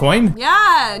purple coin? Yeah,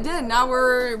 I did. Now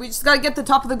we just gotta get the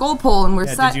top of the gold pole and we're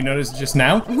set. Did you notice just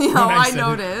now? No, I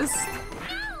noticed.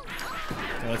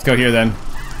 Let's go here then.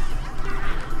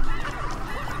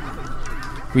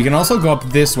 We can also go up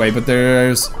this way, but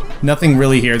there's nothing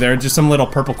really here. There are just some little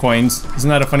purple coins. Isn't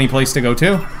that a funny place to go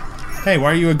to? Hey,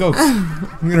 why are you a ghost?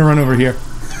 I'm gonna run over here.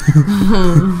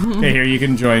 Okay, here, you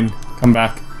can join. Come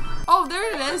back. Oh,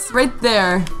 there it is. Right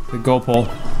there. The goal pole.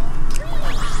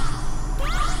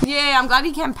 Yay, I'm glad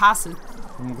he can't pass it.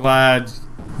 I'm glad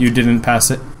you didn't pass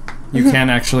it. You can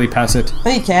actually pass it.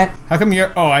 No, you can't. How come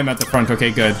you're... Oh, I'm at the front.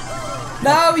 Okay, good.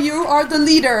 Now you are the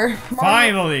leader.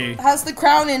 Finally! Has the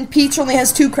crown and Peach only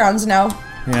has 2 crowns now.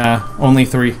 Yeah, only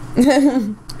 3.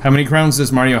 How many crowns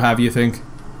does Mario have, you think?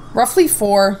 Roughly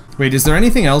 4. Wait, is there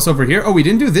anything else over here? Oh, we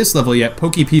didn't do this level yet.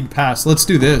 Pokepede Pass. Let's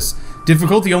do this.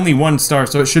 Difficulty only 1 star,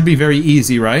 so it should be very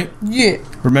easy, right? Yeah.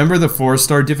 Remember the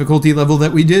 4-star difficulty level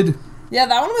that we did? Yeah,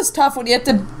 that one was tough when you had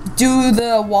to do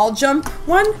the wall jump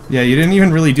one. Yeah, you didn't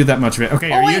even really do that much of it.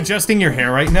 Okay, are you adjusting your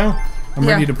hair right now? I'm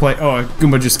ready to play. Oh, a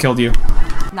Goomba just killed you.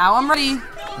 Now I'm ready.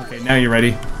 Okay, now you're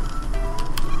ready.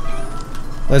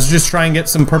 Let's just try and get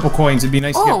some purple coins. It'd be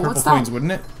nice to get purple coins,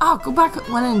 wouldn't it? Oh, go back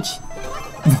 1 inch.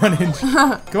 1 inch.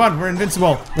 Come on, we're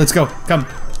invincible. Let's go. Come.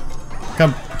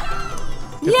 Get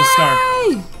the star.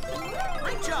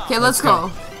 Okay, let's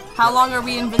go. How long are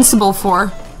we invincible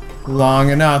for? Long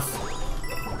enough.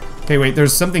 Okay, wait,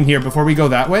 there's something here before we go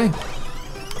that way.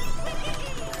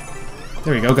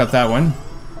 There we go, got that one.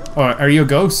 Oh, are you a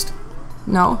ghost?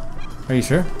 No. Are you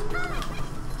sure?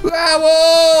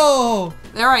 Whoa!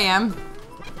 There I am.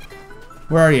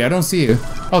 Where are you? I don't see you.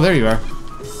 Oh, there you are.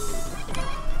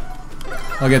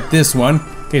 I'll get this one.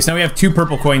 Okay, so now we have 2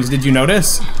 purple coins. Did you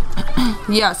notice?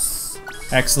 Yes.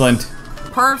 Excellent.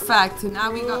 Perfect.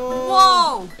 Now we got...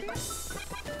 Whoa!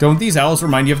 Don't these owls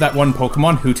remind you of that one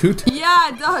Pokemon, Hoot Hoot? Yeah,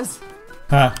 it does.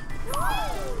 Huh.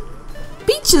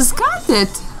 Peach has got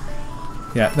it.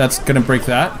 Yeah, that's gonna break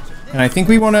that. And I think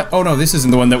we wanna... Oh no, this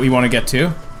isn't the one that we wanna get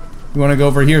to. We wanna go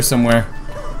over here somewhere.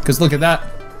 Because look at that.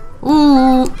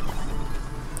 Ooh.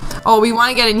 Oh, we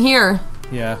wanna get in here.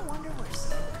 Yeah.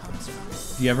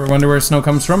 Do you ever wonder where snow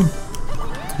comes from?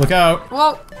 Look out.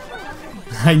 Whoa.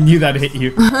 I knew that hit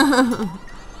you.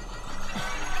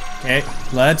 Okay,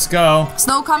 let's go.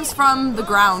 Snow comes from the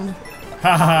ground.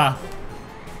 Ha.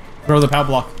 Throw the POW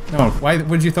block. No, why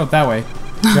would you throw it that way?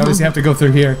 You obviously have to go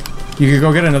through here. You could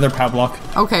go get another POW block.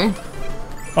 Okay.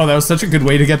 Oh, that was such a good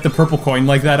way to get the purple coin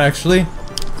like that, actually.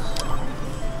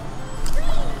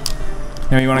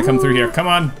 Now you want to come through here. Come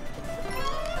on.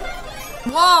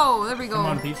 Whoa, there we go. Come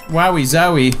on, Peach. Wowie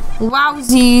zowie.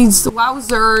 Wowsies,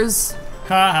 wowzers.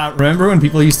 Haha, remember when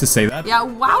people used to say that? Yeah,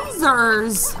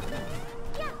 wowzers.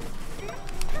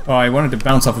 Oh, I wanted to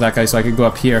bounce off of that guy so I could go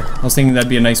up here. I was thinking that'd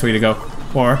be a nice way to go.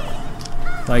 Or,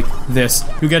 like this.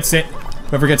 Who gets it?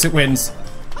 Whoever gets it wins.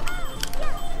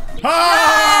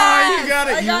 Oh, Yes! you got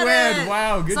it! I You got win! it.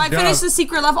 Wow, good So I job. finished the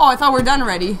secret level. Oh, I thought we were done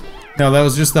already. No, that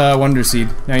was just the Wonder Seed.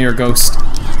 Now you're a ghost.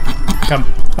 Come.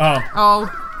 Oh.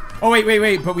 Oh. Oh,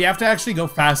 wait. But we have to actually go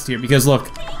fast here because look.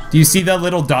 Do you see the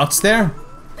little dots there?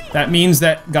 That means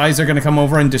that guys are going to come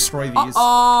over and destroy these.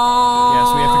 Oh. Yeah,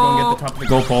 so we have to go and get the top of the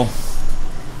goal pole.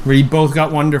 We both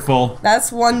got wonderful.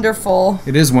 That's wonderful.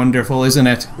 It is wonderful, isn't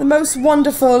it? The most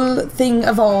wonderful thing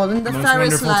of all in the Most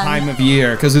Ferris wonderful land. time of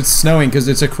year because it's snowing because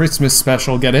it's a Christmas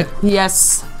special. Get it?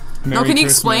 Yes. Merry Can you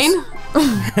Christmas. explain?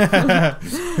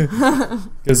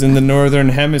 Because in the northern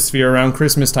hemisphere around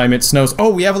Christmas time it snows. Oh,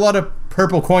 we have a lot of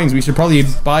purple coins. We should probably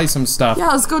buy some stuff.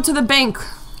 Yeah, let's go to the bank.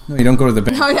 No, you don't go to the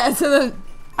bank. Oh yeah, to the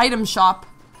item shop.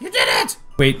 You did it!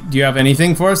 Wait, do you have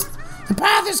anything for us? The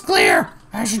path is clear!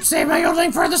 I should save my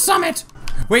yodeling for the summit!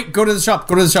 Wait, go to the shop,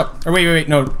 Or wait,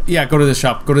 no. Yeah, go to the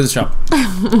shop,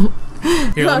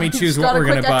 Here, let me choose what we're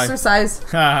gonna buy. Exercise.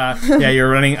 Yeah,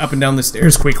 you're running up and down the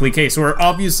stairs quickly. Okay, so we're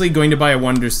obviously going to buy a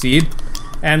Wonder Seed.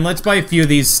 And let's buy a few of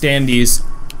these standees.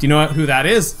 Do you know who that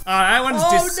is? That one's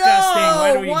disgusting.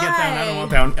 Why don't we get that one? I don't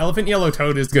want that one. Elephant Yellow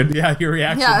Toad is good. Yeah, your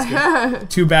reaction's good.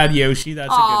 Too bad Yoshi,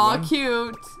 that's a good one. Aw,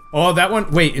 cute. Oh, that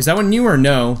one. Wait, is that one new or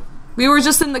no? We were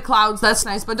just in the clouds, that's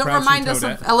nice. But don't Crouching remind us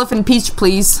Toadette. of Elephant Peach,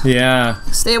 please. Yeah.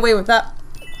 Stay away with that.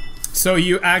 So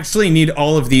you actually need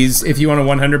all of these if you want to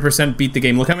 100% beat the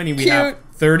game. Look how many we have.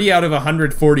 30 out of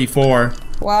 144.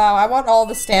 Wow, I want all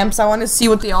the stamps. I want to see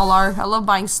what they all are. I love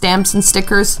buying stamps and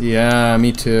stickers. Yeah,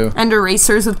 me too. And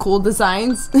erasers with cool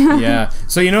designs. Yeah.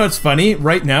 So you know what's funny?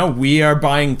 Right now we are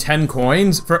buying 10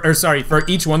 coins for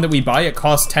each one that we buy it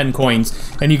costs 10 coins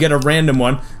and you get a random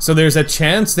one. So there's a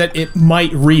chance that it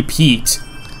might repeat.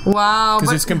 Wow.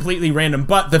 Because it's completely random.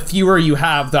 But the fewer you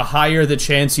have, the higher the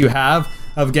chance you have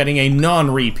of getting a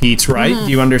non-repeat, right? Do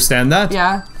you understand that?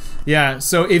 Yeah. Yeah,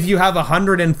 so if you have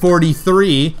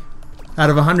 143 out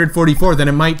of 144, then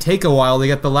it might take a while to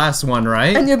get the last one,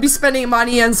 right? And you'll be spending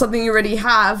money on something you already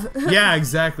have. Yeah,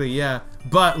 exactly, yeah.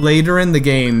 But later in the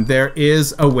game, there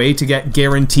is a way to get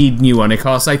guaranteed new one. It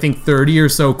costs, I think, 30 or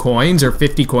so coins, or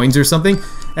 50 coins or something,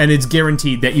 and it's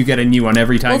guaranteed that you get a new one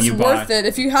every time you buy. It's worth it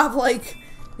if you have, like...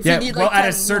 Yeah, well, at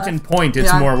a certain point,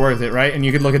 it's more worth it, right? And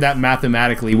you could look at that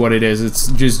mathematically, what it is. It's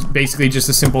just basically just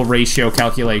a simple ratio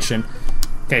calculation.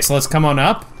 Okay, so let's come on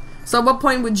up. So at what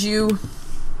point would you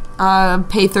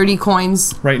pay 30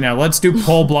 coins? Right now, let's do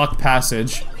pole block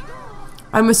passage.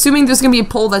 I'm assuming there's gonna be a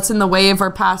pole that's in the way of our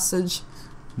passage.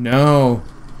 No.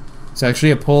 It's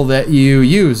actually a pole that you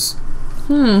use.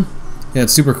 Yeah,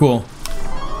 it's super cool.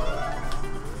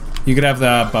 You could have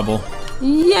the bubble.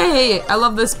 Yay! I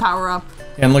love this power-up.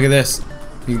 And look at this.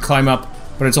 You can climb up,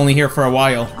 but it's only here for a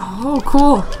while. Oh,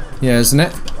 cool. Yeah, isn't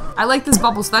it? I like this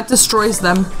bubble, so that destroys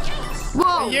them.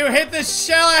 Whoa! You hit the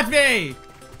shell at me!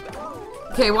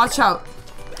 Okay, watch out.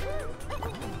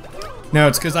 No,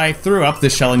 it's because I threw up the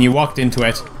shell and you walked into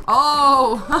it.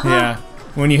 Oh! Yeah.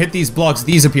 When you hit these blocks,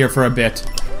 these appear for a bit.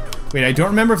 Wait, I don't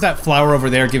remember if that flower over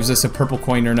there gives us a purple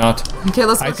coin or not. Okay,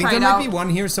 let's go I think try there it might be one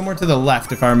here somewhere to the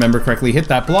left, if I remember correctly. Hit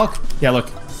that block. Yeah, look.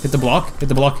 Hit the block, hit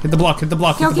the block, hit the block, hit the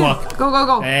block, hit the block. Go, go,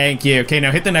 go. Thank you. Okay, now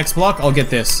hit the next block. I'll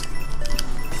get this.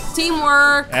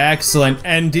 Teamwork. Excellent.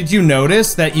 And did you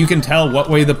notice that you can tell what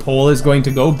way the pole is going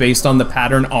to go based on the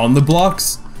pattern on the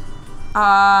blocks?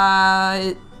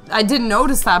 I didn't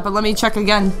notice that, but let me check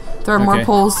again. There are more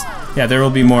poles. Yeah, there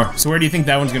will be more. So where do you think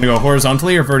that one's going to go?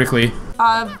 Horizontally or vertically?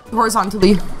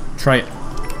 Horizontally. Try it.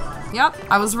 Yep,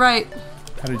 I was right.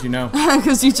 How did you know?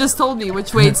 Because you just told me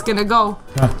which way it's gonna go.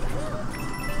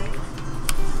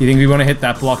 You think we want to hit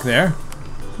that block there?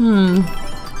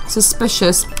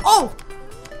 Suspicious. Oh!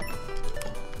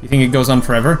 You think it goes on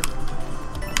forever?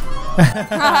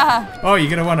 Oh, you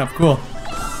get a 1-up. Cool.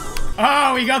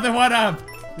 Oh, we got the 1-up.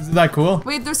 Isn't that cool?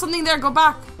 Wait, there's something there. Go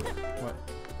back. What?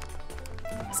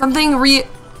 Something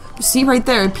see right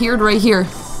there. It appeared right here.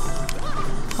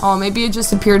 Oh, maybe it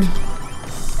just appeared.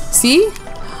 See?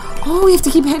 Oh, we have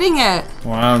to keep hitting it.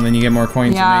 Wow, and then you get more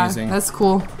coins. Yeah, Amazing. that's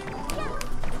cool.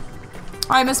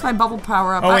 Oh, I missed my bubble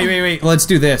power up. Oh, wait. Let's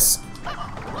do this.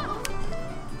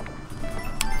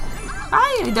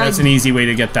 I died. That's an easy way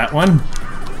to get that one.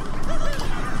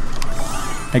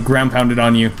 I ground pounded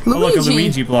on you. Luigi. Oh, look, a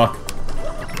Luigi block.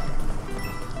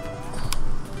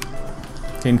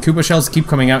 Okay, and Koopa shells keep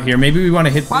coming out here. Maybe we want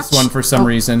to hit this one for some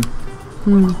reason.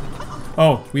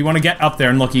 Oh, we want to get up there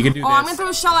and look, you can do this. I'm gonna throw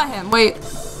a shell at him. Wait.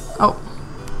 Oh.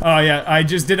 Oh yeah, I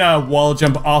just did a wall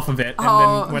jump off of it and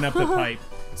then went up the pipe.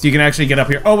 So you can actually get up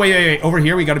here. Oh wait. Over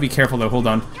here we gotta be careful though, hold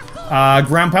on.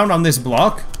 Ground pound on this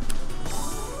block.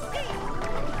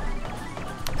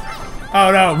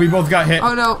 Oh no, we both got hit.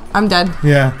 Oh no, I'm dead.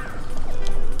 Yeah.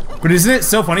 But isn't it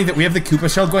so funny that we have the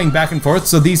Koopa shell going back and forth,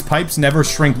 so these pipes never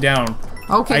shrink down?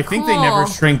 Okay, I think they never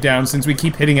shrink down since we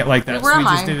keep hitting it like that. Where so we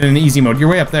am just I? did it in easy mode. You're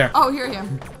way up there. Oh, here I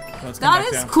am. That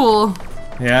is cool.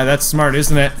 Yeah, that's smart,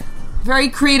 isn't it? Very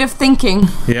creative thinking.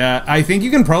 Yeah, I think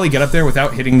you can probably get up there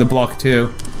without hitting the block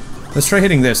too. Let's try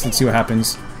hitting this. Let's see what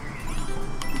happens.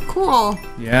 Cool.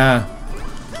 Yeah.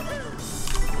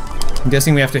 I'm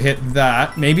guessing we have to hit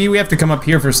that. Maybe we have to come up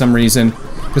here for some reason.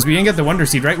 Because we didn't get the Wonder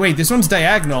Seed, right? Wait, this one's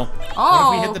diagonal. Oh.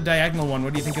 What if we hit the diagonal one?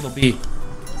 What do you think it'll be?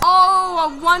 Oh,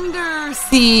 a Wonder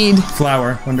Seed.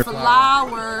 Flower. Wonder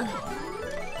flower.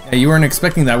 Yeah, you weren't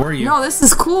expecting that, were you? No, this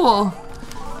is cool.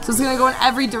 So it's gonna go in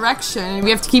every direction, and we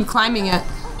have to keep climbing it.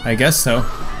 I guess so.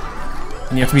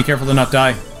 And you have to be careful to not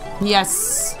die.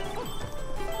 Yes.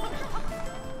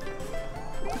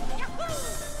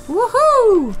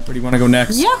 Woohoo! Where do you want to go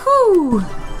next? Yahoo!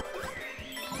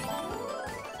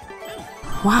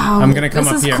 Wow. I'm gonna come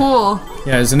up here. This is cool.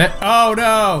 Yeah, isn't it? Oh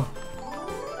no!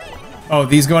 Oh,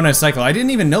 these go on a cycle. I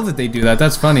didn't even know that they do that.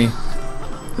 That's funny.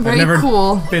 Very I've never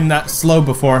cool. been that slow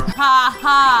before. Ha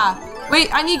ha!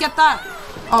 Wait, I need to get that.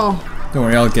 Oh. Don't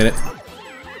worry, I'll get it.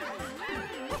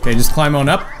 Okay, just climb on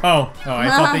up. Oh, I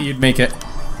thought that you'd make it.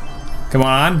 Come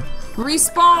on.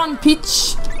 Respawn,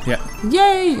 Peach. Yeah.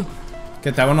 Yay!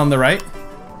 Get that one on the right.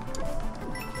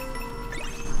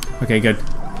 Okay, good.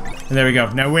 And there we go.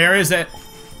 Now where is it?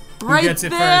 Right Who gets it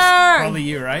there. first? Probably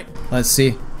you, right? Let's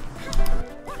see.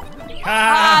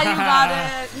 Ah, you got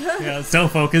it. Yeah, still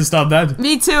focused on that.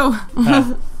 Me too.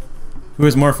 Who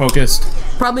is more focused?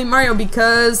 Probably Mario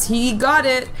because he got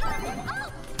it.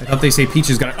 I thought they say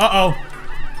Peach is gonna. Uh-oh.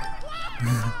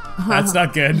 That's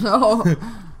not good. No.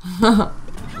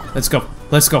 Let's go.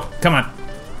 Let's go. Come on.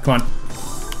 Come on.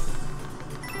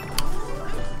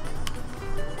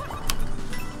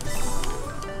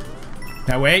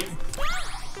 Now wait.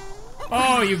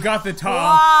 Oh, you got the top.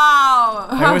 Wow.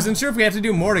 I wasn't sure if we had to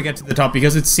do more to get to the top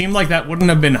because it seemed like that wouldn't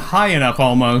have been high enough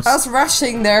almost. I was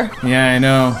rushing there. Yeah, I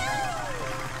know.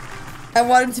 I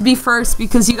wanted to be first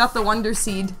because you got the Wonder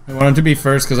Seed. I wanted to be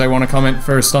first because I want to comment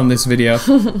first on this video.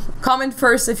 Comment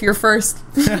first if you're first.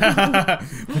 But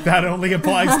that only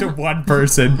applies to one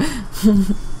person.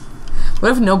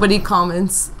 What if nobody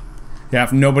comments? Yeah,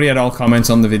 if nobody at all comments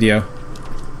on the video.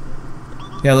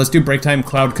 Yeah, let's do break time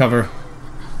cloud cover.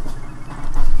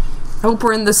 I hope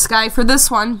we're in the sky for this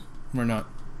one. We're not.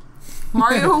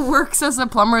 Mario works as a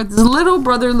plumber with his little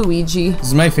brother Luigi. This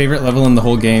is my favorite level in the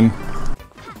whole game.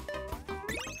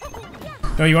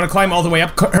 No, you want to climb all the way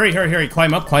up? Hurry, hurry, hurry.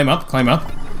 Climb up, climb up, climb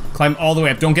up. Climb all the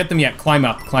way up. Don't get them yet. Climb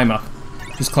up, climb up.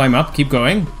 Just climb up. Keep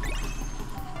going.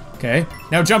 Okay.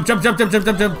 Now jump, jump, jump, jump, jump,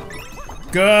 jump, jump.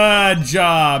 Good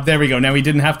job. There we go. Now we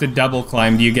didn't have to double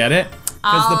climb. Do you get it?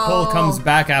 Because the pole comes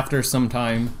back after some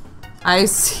time. I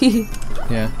see.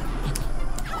 Yeah.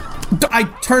 I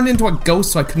turned into a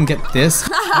ghost so I couldn't get this.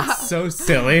 That's so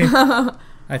silly.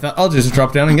 I thought I'll just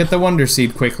drop down and get the Wonder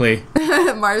Seed quickly.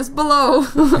 Mario's below.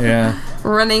 Yeah.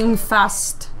 Running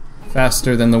fast.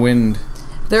 Faster than the wind.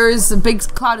 There is a big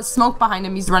cloud of smoke behind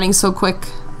him. He's running so quick.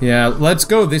 Yeah, let's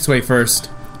go this way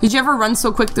first. Did you ever run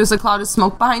so quick there's a cloud of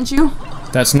smoke behind you?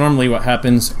 That's normally what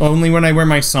happens. Only when I wear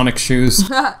my Sonic shoes.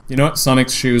 You know what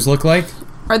Sonic's shoes look like?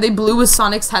 Are they blue with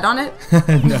Sonic's head on it?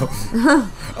 No.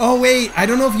 Oh wait, I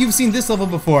don't know if you've seen this level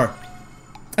before.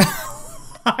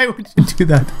 Why would you do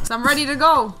that? So I'm ready to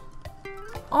go.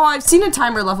 Oh, I've seen a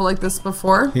timer level like this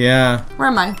before. Yeah. Where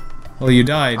am I? Well, you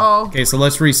died. Oh. Okay, so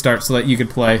let's restart so that you could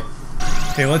play.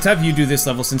 Okay, let's have you do this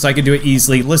level since I could do it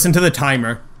easily. Listen to the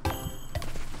timer.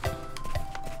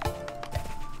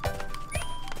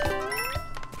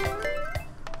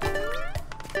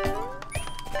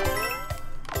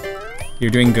 You're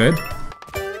doing good.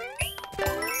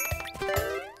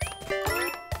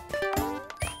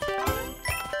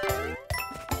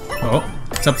 Oh,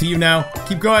 it's up to you now.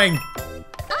 Keep going.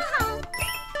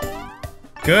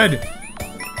 Good.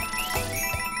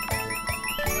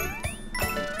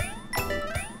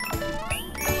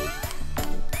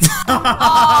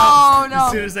 Oh no.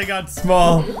 As soon as they got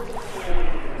small.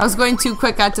 I was going too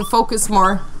quick. I had to focus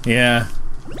more. Yeah.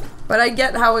 But I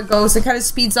get how it goes. It kind of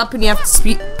speeds up and you have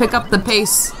to pick up the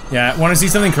pace. Yeah, want to see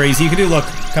something crazy? You can do, look,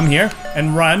 come here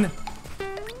and run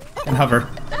and hover.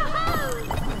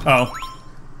 Oh.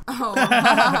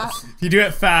 Oh. If you do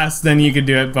it fast, then you could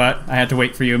do it, but I had to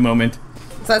wait for you a moment.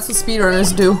 That's what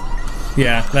speedrunners do.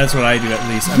 Yeah, that's what I do at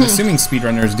least. I'm assuming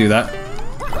speedrunners do that.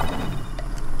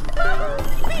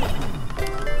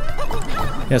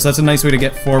 Yeah, so that's a nice way to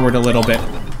get forward a little bit.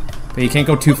 But you can't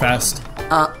go too fast.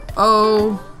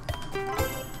 Oh.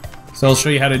 So I'll show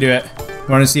you how to do it. You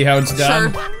want to see how it's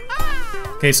done?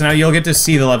 Sure. Okay, so now you'll get to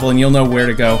see the level and you'll know where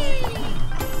to go.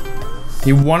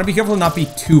 You want to be careful to not be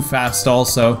too fast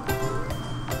also.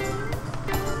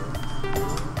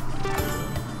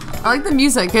 I like the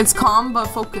music. It's calm but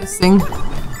focusing.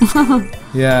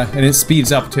 Yeah, and it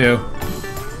speeds up too.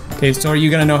 Okay, so are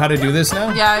you gonna know how to do this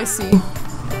now? Yeah, I see.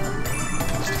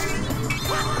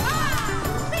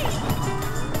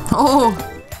 Oh.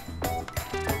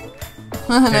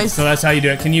 Okay, Nice. so that's how you do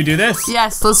it. Can you do this?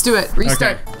 Yes, let's do it.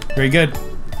 Restart. Okay, very good.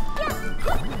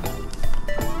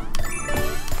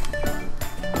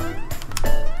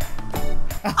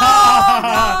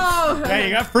 Oh, no! Yeah,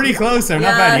 you got pretty close there. Not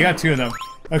Yeah. bad. You got 2 of them.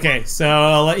 Okay, so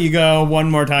I'll let you go one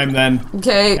more time then.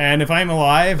 Okay. And if I'm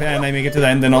alive and I make it to the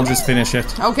end, then I'll just finish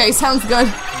it. Okay, sounds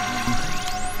good.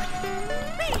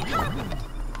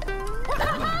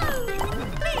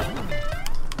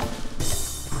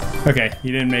 Okay,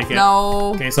 you didn't make it.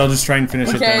 No. Okay, so I'll just try and finish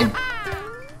it Okay. then.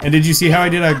 And did you see how I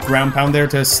did a ground pound there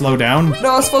to slow down?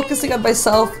 No, I was focusing on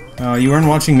myself. You weren't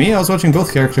watching me, I was watching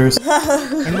both characters.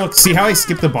 And look, see how I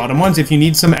skipped the bottom ones? If you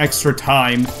need some extra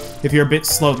time, if you're a bit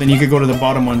slow, then you could go to the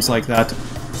bottom ones like that.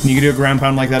 And you could do a ground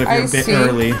pound like that if you're a bit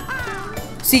early.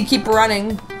 So you keep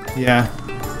running. Yeah.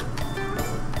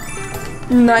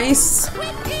 Nice.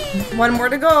 One more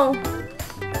to go.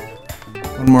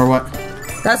 One more what?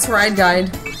 That's where I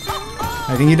died.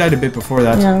 I think you died a bit before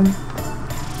that. Yeah.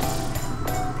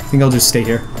 I think I'll just stay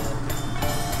here.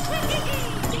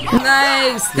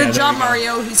 Nice. Yeah, Good job,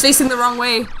 Mario. He's facing the wrong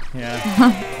way. Yeah.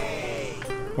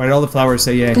 Why did all the flowers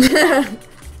say yay?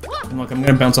 And look, I'm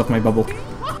gonna bounce off my bubble.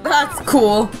 That's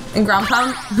cool. And ground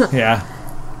pound? Yeah.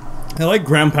 I like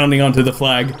ground pounding onto the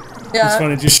flag. Yeah. It's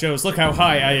fun, it just shows, look how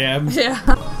high I am. Yeah.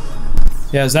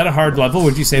 Yeah, is that a hard level?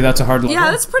 Would you say that's a hard level?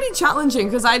 Yeah, that's pretty challenging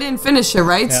because I didn't finish it,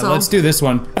 right? Yeah, so let's do this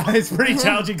one. It's pretty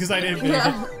challenging because I didn't finish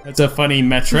Yeah. it. That's a funny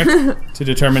metric to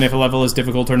determine if a level is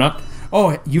difficult or not.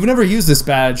 Oh, you've never used this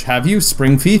badge, have you?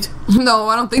 Spring feet? No,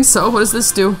 I don't think so. What does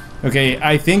this do? Okay,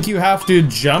 I think you have to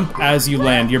jump as you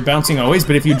land. You're bouncing always,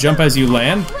 but if you jump as you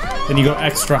land, then you go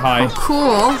extra high. Cool.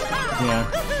 Yeah.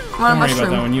 I want a Don't worry about that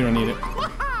mushroom. one, you don't need it.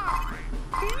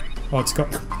 Oh, it's gone.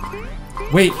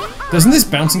 Wait, doesn't this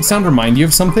bouncing sound remind you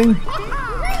of something?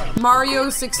 Mario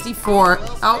 64.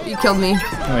 Oh, you killed me. No,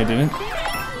 I didn't.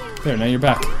 There, now you're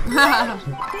back.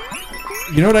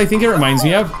 You know what I think it reminds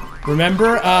me of?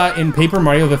 Remember in Paper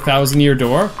Mario the 1,000-Year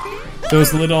Door?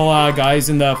 Those little guys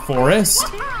in the forest?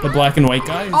 The black and white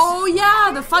guys? Oh,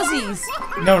 yeah, the fuzzies.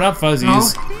 No, not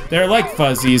fuzzies. No? They're like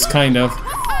fuzzies, kind of.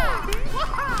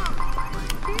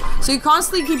 So you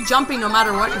constantly keep jumping no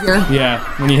matter what here. Yeah,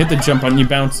 when you hit the jump button, you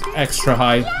bounce extra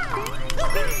high.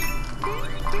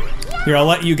 Here, I'll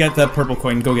let you get the purple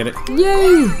coin. Go get it.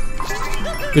 Yay!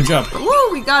 Good job.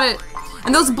 Woo, we got it.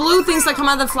 And those blue things that come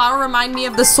out of the flower remind me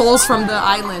of the souls from the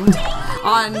island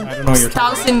on I don't know what you're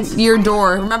talking about. 1,000-Year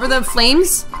Door. Remember the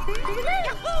flames?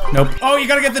 Nope. Oh, you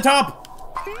gotta get the top!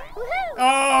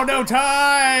 Oh, no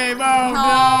time! Oh,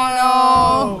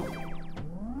 no!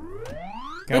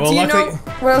 Okay, But well, do you luckily... know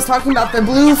what I was talking about? The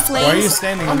blue flames Why are you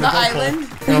standing on the goal island?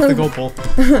 pole? Get off the goal pole.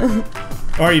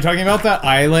 Oh, are you talking about that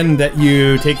island that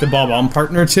you take the Bob-omb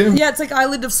partner to? Yeah, it's like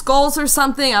Island of Skulls or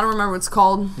something. I don't remember what it's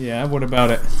called. Yeah, what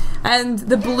about it? And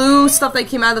the blue stuff that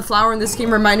came out of the flower in this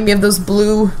game reminded me of those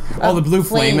blue Oh, the blue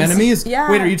flame flames. enemies? Yeah.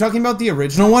 Wait, are you talking about the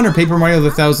original one or Paper Mario the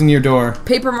 1,000-Year Door?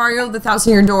 Paper Mario, the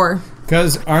 1,000-Year Door.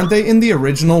 Because aren't they in the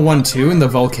original one too, in the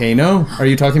volcano? Are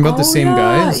you talking about the same yeah.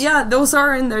 guys? Yeah, those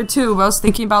are in there too. But I was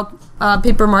thinking about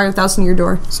Paper Mario 1,000-Year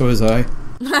Door. So was I.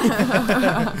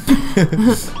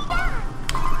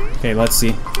 Okay, let's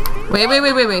see. Wait.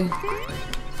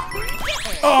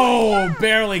 Oh,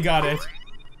 barely got it.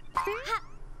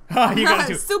 Ah, you got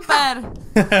it too. Super.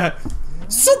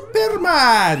 Super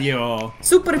Mario.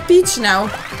 Super Peach now.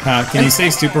 Can you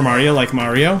say Super Mario like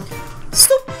Mario?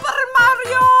 Super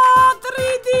Mario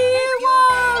 3D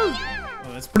World.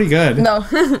 Oh, that's pretty good. No.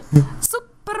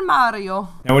 Super Mario.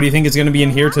 Now, what do you think is going to be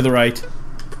in here to the right?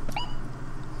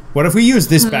 What if we use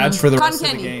this badge for the Cotton rest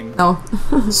of the candy. game? No.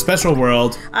 Special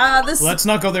world. This. Let's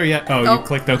not go there yet. Oh, Nope. you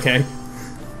clicked OK.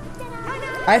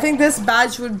 I think this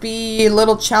badge would be a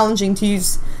little challenging to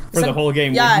use For the whole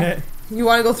game, yeah, wouldn't it? You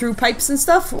want to go through pipes and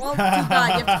stuff? Well, too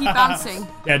bad. You have to keep bouncing.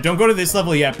 Yeah, don't go to this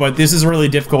level yet, but this is really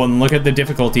difficult, and look at the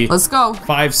difficulty. Let's go.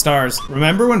 5 stars.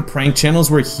 Remember when prank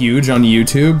channels were huge on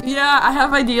YouTube? Yeah, I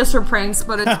have ideas for pranks,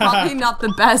 but it's probably not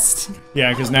the best.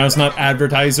 Yeah, because now it's not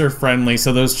advertiser friendly,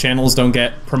 so those channels don't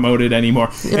get promoted anymore.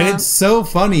 Yeah. And it's so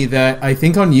funny that I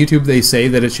think on YouTube they say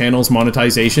that a channel's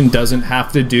monetization doesn't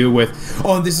have to do with,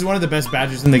 oh, this is one of the best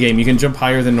badges in the game. You can jump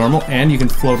higher than normal, and you can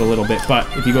float a little bit, but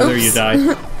if you go there, you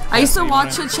die. I used to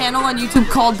watch a channel on YouTube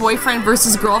called Boyfriend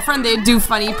versus Girlfriend. They'd do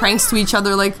funny pranks to each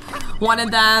other. Like, one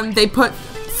of them, they put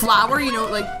flour, you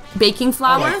know, like baking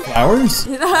flour. Oh, like flowers?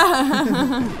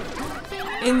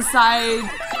 Inside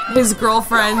his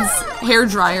girlfriend's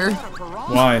hairdryer.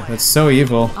 Why? That's so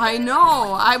evil. I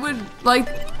know. I would, like,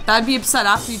 I'd be upset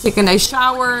after you take a nice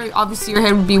shower. Obviously, your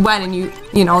hair would be wet and you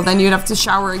know, then you'd have to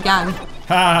shower again.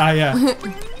 Ah, yeah.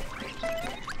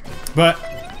 But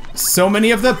so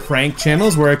many of the prank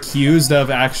channels were accused of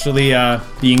actually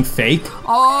being fake.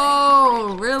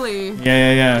 Oh, really?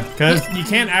 Yeah. Because you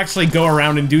can't actually go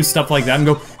around and do stuff like that and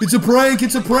go, it's a prank,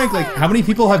 it's a prank. Like, how many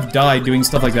people have died doing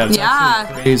stuff like that? It's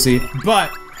actually crazy.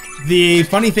 But the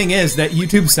funny thing is that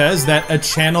YouTube says that a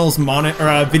channel's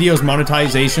video's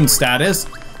monetization status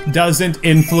doesn't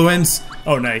influence.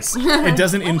 Oh, nice. It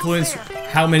doesn't influence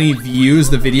how many views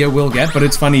the video will get. But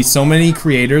it's funny. So many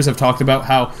creators have talked about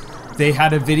how they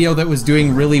had a video that was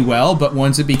doing really well, but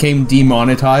once it became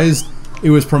demonetized,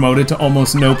 it was promoted to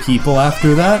almost no people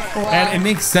after that. Wow. And it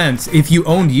makes sense. If you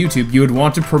owned YouTube, you would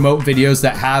want to promote videos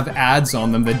that have ads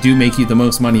on them that do make you the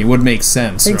most money. It would make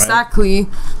sense, exactly.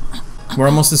 Right? We're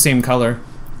almost the same color.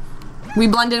 We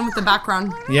blend in with the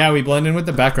background. Yeah, we blend in with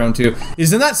the background too.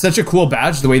 Isn't that such a cool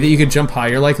badge, the way that you could jump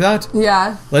higher like that?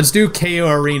 Yeah. Let's do KO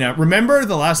Arena. Remember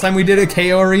the last time we did a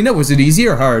KO Arena? Was it easy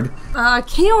or hard?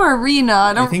 KO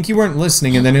Arena, I think you weren't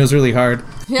listening and then it was really hard.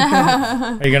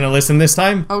 Yeah. Are you gonna listen this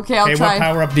time? Okay, I'll try. Okay, what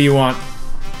power-up do you want?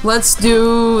 Let's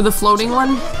do the floating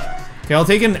one. Okay, I'll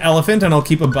take an elephant and I'll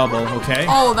keep a bubble, okay?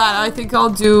 Oh, that. I think I'll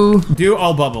do... Do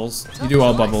all bubbles. You do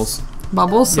all bubbles.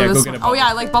 Bubbles? So yeah, this... go get a bubble. Oh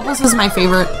yeah, like bubbles is my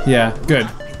favorite. Yeah, good.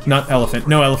 Not elephant.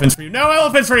 No elephants for you. No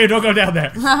elephants for you! Don't go down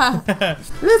there!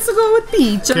 Let's go with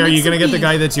beach. Okay, are you gonna get the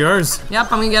guy that's yours?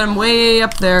 Yep, I'm gonna get him way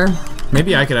up there.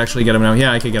 Maybe I could actually get him now.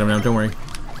 Yeah, I could get him now. Don't worry.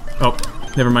 Oh,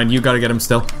 never mind. You gotta get him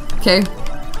still. Okay.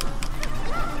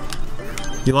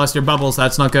 You lost your bubbles.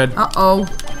 That's not good. Uh-oh.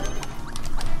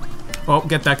 Oh,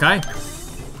 get that guy.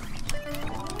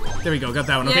 There we go. Got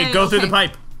that one. Okay, Yay, go through the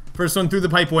pipe. First one through the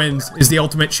pipe wins. Is the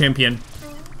ultimate champion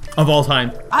of all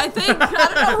time. I think. I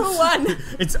don't know who won.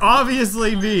 It's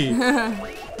obviously me.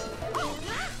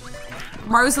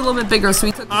 Mario's a little bit bigger, so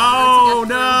he took. Oh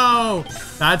no!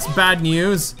 That's bad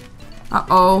news.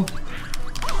 Uh-oh.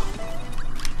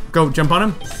 Go, jump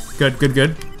on him. Good, good,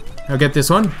 good. Now get this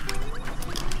one.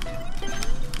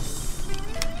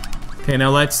 Okay,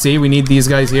 now let's see. We need these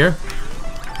guys here.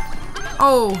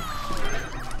 Oh.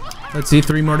 Let's see,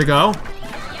 3 more to go.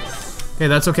 Okay,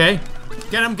 that's okay.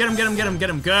 Get him, get him, get him, get him, get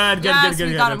him. Good, good, yes, good,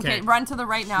 we good, got good. him. Okay, run to the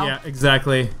right now. Yeah,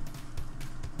 exactly.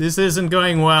 This isn't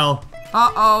going well.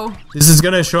 Uh-oh. This is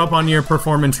gonna show up on your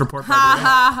performance report. Ha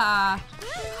ha ha.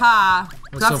 Ha.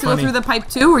 Do I have to go through the pipe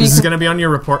too? Or this is gonna be on your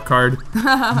report card.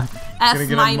 F gonna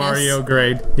get a Mario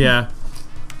grade. Yeah.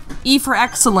 E for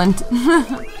excellent.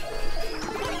 I'm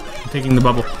taking the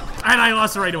bubble. And I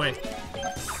lost it right away.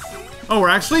 Oh, we're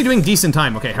actually doing decent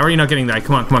time. Okay, how are you not getting that?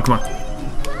 Come on, come on, come on.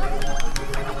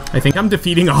 I think I'm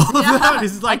defeating all of them.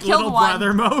 This is like little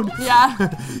brother mode.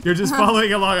 Yeah. You're just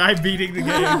following along. I'm beating the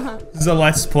game. This is a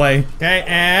let's play. Okay,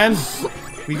 and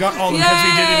we got all of them because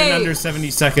we did it in under 70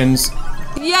 seconds.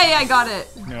 Yeah, I got it.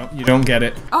 No, you don't get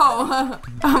it. Oh,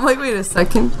 I'm like, wait a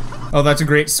second. Oh, that's a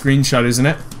great screenshot, isn't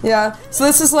it? Yeah. So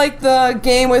this is like the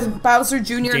game with Bowser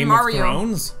Jr. and Mario. Game of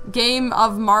Thrones? Game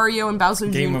of Mario and Bowser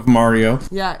Jr. Game of Mario.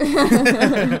 Yeah.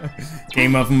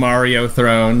 Game of Mario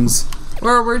Thrones.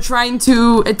 Where we're trying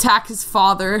to attack his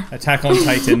father. Attack on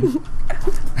Titan.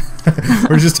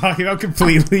 We're just talking about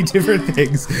completely different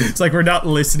things. It's like we're not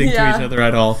listening to each other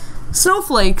at all.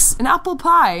 Snowflakes, an apple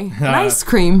pie, an ice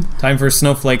cream. Time for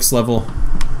Snowflakes level.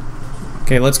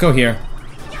 Okay, let's go here.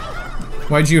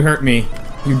 Why'd you hurt me?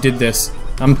 You did this.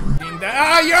 I'm being that.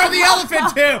 Ah, you're the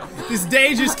elephant too! This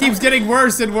day just keeps getting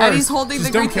worse and worse. And he's holding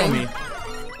just the don't kill me.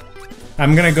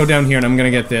 I'm gonna go down here and I'm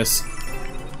gonna get this.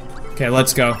 Okay,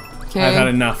 let's go. Okay. I've had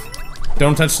enough.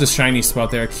 Don't touch the shiny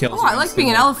spot there, it kills you. I like being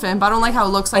an elephant, but I don't like how it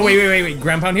looks like. Oh, wait.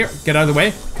 Grandpa in here. Get out of the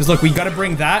way. Because look, we gotta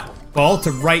bring that ball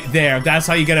to right there. That's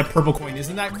how you get a purple coin.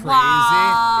 Isn't that crazy?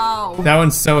 Wow. That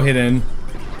one's so hidden.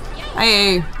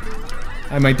 Hey.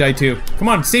 I might die too. Come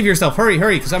on, save yourself. Hurry,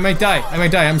 because I might die.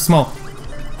 I'm small.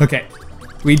 Okay.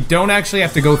 We don't actually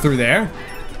have to go through there.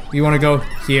 We want to go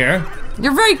here.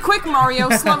 You're very quick, Mario.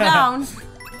 Slow down.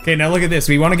 Okay, now look at this.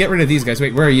 We want to get rid of these guys.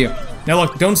 Wait, where are you? Now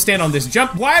look, don't stand on this.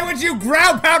 Jump. Why would you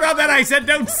ground pound on that? I said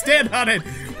don't stand on it.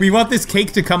 We want this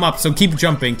cake to come up, so keep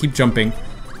jumping. Keep jumping.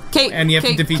 Cake. And you have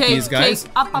cake, to defeat cake, these guys.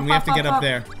 Cake. Up, and we have to get up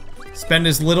there. Spend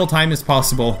as little time as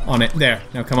possible on it. There.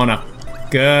 Now come on up.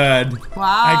 Good.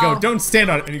 Wow. I go, don't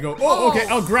stand on it. And you go, oh, okay,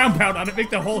 I'll ground pound on it.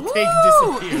 Make the whole cake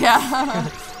disappear. Yeah.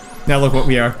 Now look what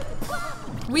we are.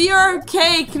 We are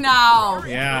cake now.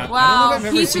 Yeah. Wow. I don't know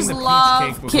if I've ever seen Peaches the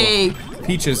love peach cake.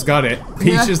 Peaches got it.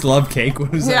 Peaches love cake.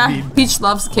 What does that mean? Peach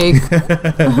loves cake.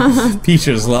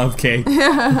 Peaches love cake.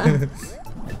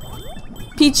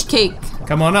 Peach cake.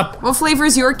 Come on up. What flavor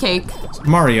is your cake?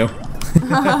 Mario.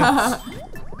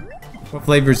 What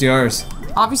flavor's yours?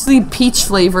 Obviously peach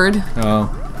flavored. Oh.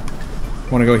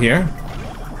 Want to go here?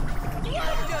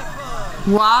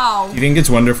 Wow. You think it's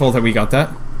wonderful that we got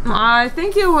that? I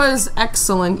think it was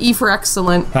excellent. E for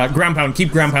excellent. Ground pound.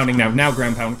 Keep ground pounding now. Now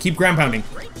ground pound. Keep ground pounding.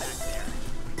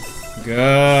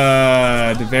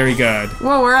 Good. Very good.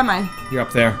 Whoa, where am I? You're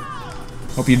up there.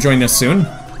 Hope you join us soon.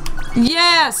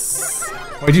 Yes!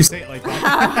 Why'd you say it like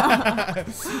that?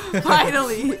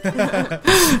 Finally.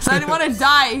 So I didn't want to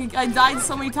die. I died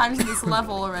so many times in this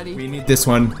level already. We need this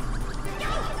one.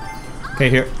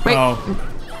 Okay, here. Wait. Oh.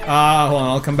 Hold on.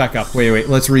 I'll come back up. Wait.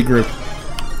 Let's regroup.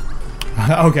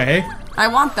 Okay. I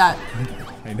want that.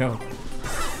 I know.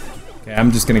 Okay,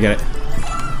 I'm just gonna get it.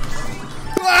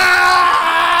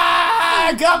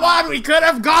 Ah! Come on, we could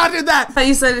have gotten that! I thought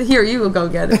you said, here, you will go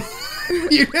get it.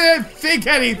 You didn't think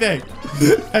anything!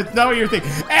 That's not what you're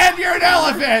thinking. And you're an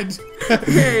elephant!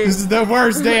 This is the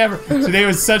worst day ever. Today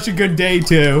was such a good day,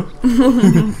 too.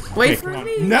 Wait for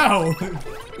me. No!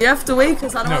 You have to wait,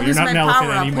 because I don't want to lose my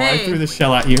power up. Anymore. Hey. I threw the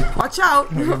shell at you. Watch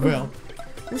out. I will.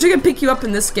 I'm sure I can pick you up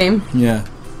in this game. Yeah.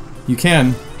 You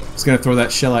can. Just gonna throw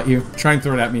that shell at you. Try and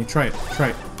throw it at me. Try it.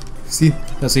 Try it. See?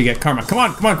 That's how you get karma. Come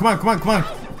on, come on, come on, come on, come on.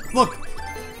 Look.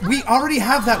 We already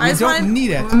have that. We don't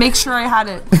need it. Make sure I had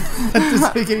it. That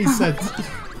doesn't make any sense.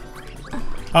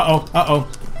 Uh-oh.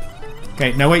 Uh-oh.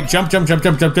 Okay, now wait. Jump, jump, jump,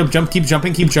 jump, jump, jump, jump. Keep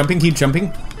jumping, keep jumping, keep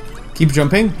jumping. Keep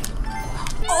jumping.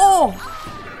 Oh!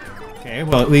 Okay,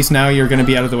 well, at least now you're gonna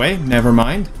be out of the way. Never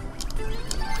mind.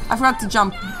 I forgot to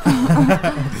jump.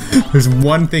 There's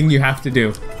one thing you have to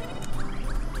do.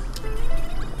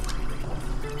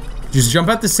 Just jump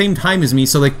at the same time as me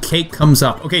so the cake comes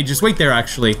up. Okay, just wait there,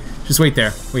 actually. Just wait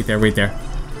there. Wait there, wait there.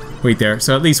 Wait there.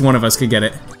 So at least one of us could get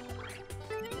it.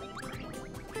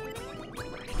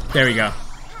 There we go.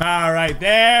 Alright,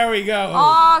 there we go.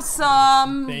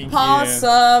 Awesome. Thank you.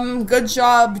 Awesome. Good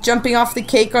job jumping off the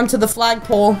cake onto the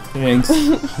flagpole. Thanks.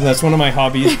 That's one of my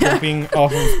hobbies, jumping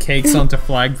off of cakes onto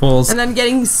flagpoles. And then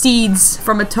getting seeds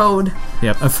from a toad.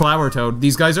 Yep, a flower toad.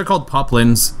 These guys are called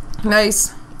poplins.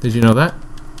 Nice. Did you know that?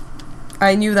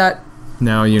 I knew that.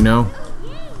 Now you know.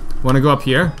 Want to go up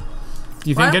here? Do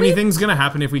you think anything's gonna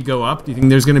happen if we go up? Do you think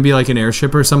there's gonna be like an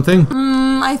airship or something?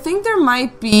 I think there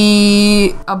might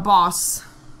be a boss.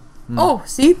 Oh,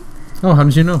 see? Oh, how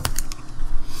did you know?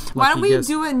 Why don't we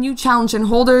do a new challenge and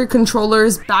hold our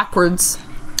controllers backwards?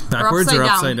 Backwards or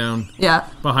upside down? Yeah.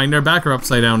 Behind our back or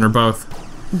upside down or both?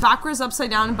 Backwards, upside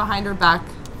down, and behind our back.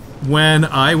 When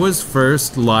I was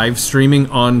first live streaming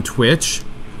on Twitch,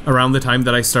 around the time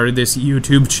that I started this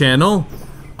YouTube channel,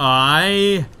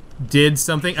 I did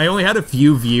something. I only had a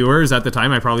few viewers at the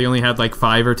time. I probably only had like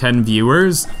 5 or 10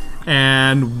 viewers.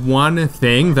 And one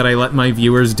thing that I let my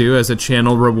viewers do as a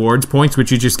channel rewards points,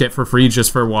 which you just get for free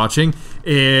just for watching,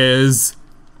 is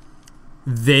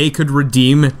they could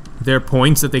redeem their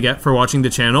points that they get for watching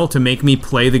the channel to make me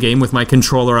play the game with my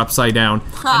controller upside down.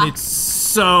 And it's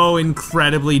so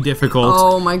incredibly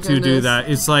difficult to do that.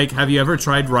 It's like, have you ever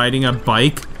tried riding a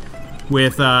bike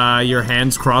with your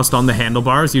hands crossed on the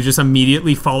handlebars? You just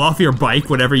immediately fall off your bike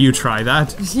whenever you try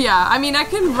that. Yeah, I mean, I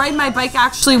can ride my bike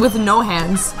actually with no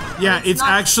hands. Yeah, it's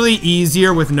actually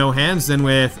easier with no hands than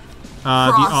with the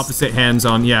opposite hands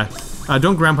on. Yeah,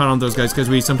 don't ground pound on those guys because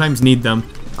we sometimes need them.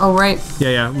 Oh, right.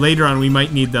 Yeah, later on we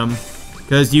might need them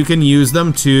because you can use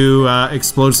them to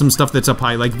explode some stuff that's up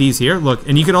high, like these here. Look,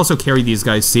 and you can also carry these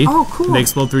guys, see? Oh, cool. They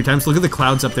explode 3 times. Look at the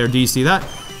clouds up there. Do you see that?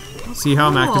 See how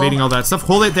I'm activating all that stuff?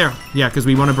 Hold it there. Yeah, because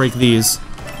we want to break these.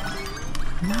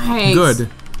 Nice. Good.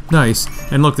 Nice.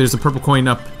 And look, there's a purple coin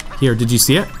up here. Did you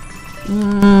see it?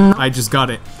 I just got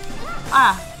it.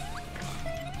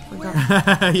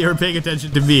 You were paying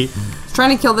attention to me.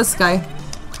 Trying to kill this guy.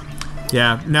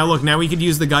 Yeah. Now look, now we could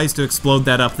use the guys to explode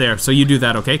that up there. So you do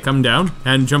that, okay? Come down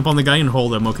and jump on the guy and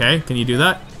hold him, okay? Can you do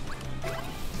that?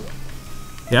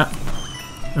 Yeah.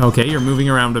 Okay, you're moving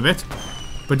around a bit.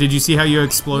 But did you see how you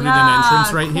exploded an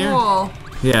entrance right here?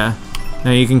 Yeah.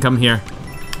 Now you can come here.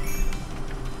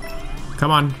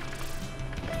 Come on.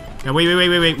 Now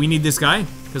wait. We need this guy.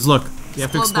 Because look, you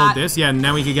have to explode this. Yeah, and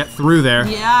now we can get through there.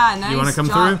 Yeah, nice. You want to come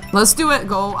through? Let's do it.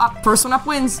 Go up. First one up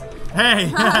wins.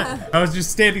 Hey! I was just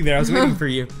standing there. I was waiting for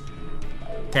you.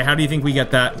 Okay, how do you think we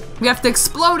get that? We have to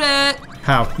explode it.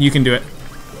 How? You can do it.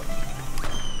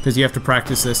 Because you have to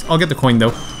practice this. I'll get the coin,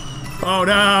 though. Oh,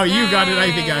 no! You got it,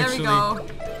 I think, actually. There we go.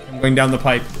 I'm going down the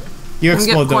pipe. You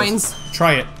explode those. Coins.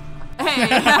 Try it.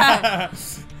 Hey!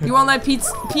 You won't let Peach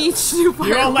do fire.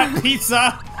 You won't let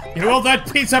pizza! You won't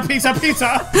let pizza!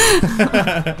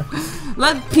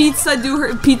 Let pizza do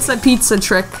her pizza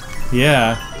trick.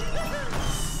 Yeah.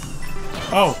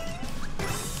 Oh.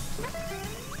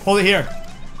 Hold it here.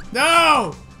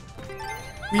 No!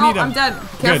 We need him. I'm dead.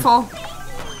 Careful. Good.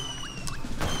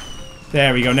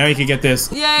 There we go. Now you can get this.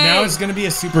 Yay! Now it's gonna be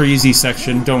a super easy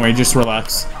section. Don't worry, just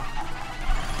relax.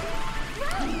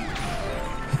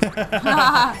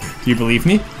 Do you believe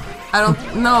me? I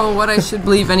don't know what I should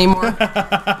believe anymore.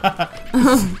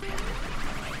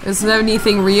 Is there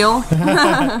anything real?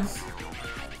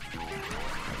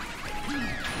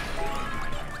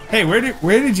 Hey, where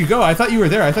did you go? I thought you were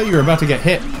there. I thought you were about to get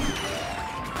hit.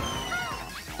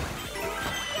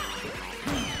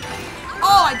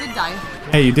 Oh, I did die.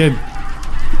 Hey, you did.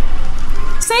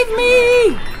 Save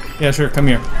me! Yeah, sure. Come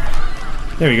here.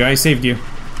 There we go. I saved you.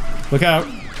 Look out.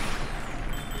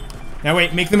 Now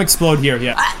wait, make them explode here.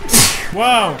 Yeah.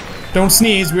 Whoa! Don't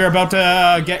sneeze. We're about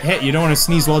to get hit. You don't want to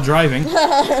sneeze while driving.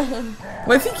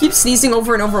 What if you keep sneezing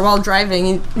over and over while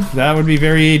driving? That would be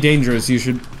very dangerous. You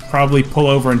should probably pull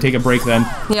over and take a break then.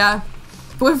 Yeah.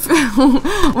 What's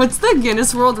the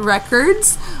Guinness World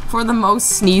Records for the most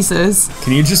sneezes?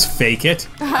 Can you just fake it?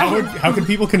 How could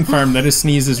people confirm that a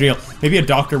sneeze is real? Maybe a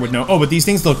doctor would know. Oh, but these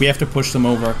things, look, we have to push them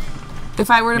over.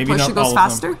 If I were to push, it goes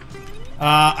faster?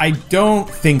 I don't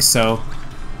think so.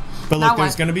 But look,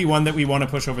 there's going to be one that we want to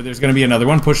push over. There's going to be another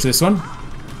one. Push this one.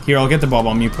 Here, I'll get the ball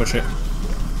bomb. You push it.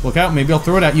 Look out. Maybe I'll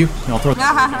throw it at you. And I'll throw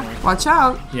it. Watch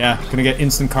out. Yeah, gonna get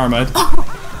instant karma.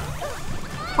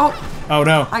 Oh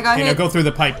no. I got hit. Now go through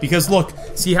the pipe. Because look,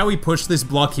 see how we push this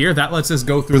block here? That lets us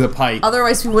go through the pipe.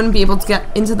 Otherwise, we wouldn't be able to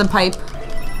get into the pipe.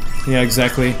 Yeah,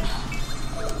 exactly.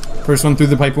 First one through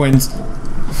the pipe wins.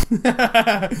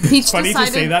 Peach Funny to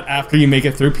say that after you make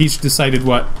it through. Peach decided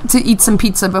what? To eat some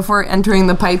pizza before entering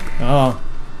the pipe. Oh.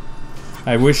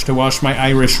 I wish to wash my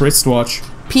Irish wristwatch.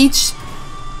 Peach.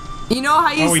 You know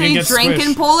how you say drink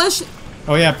in Polish?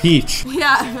 Oh yeah, Peach.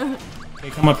 Yeah. Okay,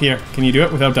 come up here. Can you do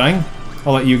it without dying?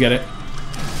 I'll let you get it.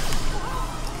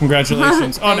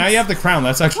 Congratulations. Oh, now you have the crown.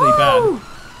 That's actually bad.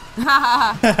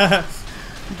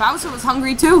 Bowser was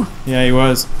hungry too. Yeah, he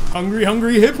was. Hungry,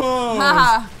 hungry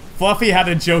hippos! Fluffy had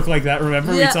a joke like that,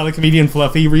 remember? Yeah. We saw the comedian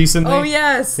Fluffy recently. Oh,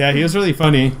 yes. Yeah, he was really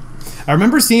funny. I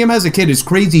remember seeing him as a kid. It's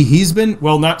crazy. He's been,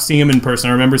 well, not seeing him in person.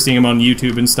 I remember seeing him on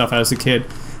YouTube and stuff as a kid.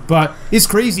 But it's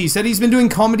crazy. He said he's been doing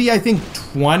comedy, I think,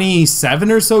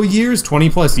 27 or so years,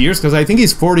 20 plus years, because I think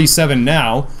he's 47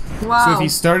 now. Wow. So if he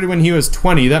started when he was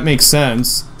 20, that makes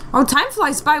sense. Oh, time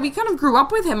flies by. We kind of grew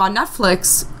up with him on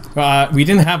Netflix. We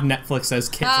didn't have Netflix as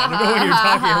kids. I don't know what you're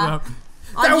talking about.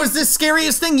 That was the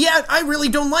scariest thing yet. I really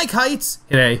don't like heights.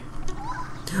 Hey.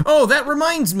 Oh, that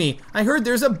reminds me. I heard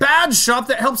there's a badge shop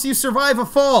that helps you survive a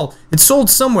fall. It's sold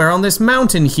somewhere on this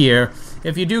mountain here.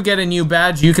 If you do get a new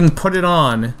badge, you can put it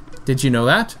on. Did you know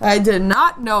that? I did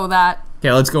not know that.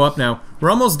 Okay, let's go up now. We're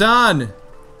almost done.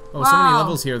 Oh, so many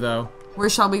levels here, though. Where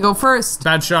shall we go first?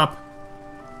 Badge shop.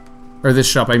 Or this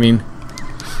shop, I mean.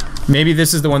 Maybe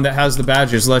this is the one that has the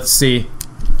badges. Let's see.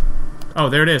 Oh,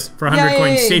 there it is. For 100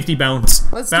 coins. Safety bounce.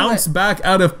 Bounce back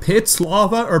out of pits,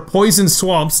 lava, or poison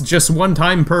swamps just one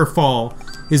time per fall.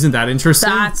 Isn't that interesting?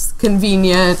 That's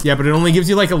convenient. Yeah, but it only gives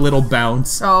you like a little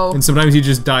bounce. Oh. And sometimes you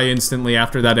just die instantly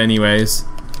after that anyways.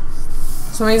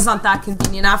 So maybe it's not that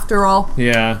convenient after all.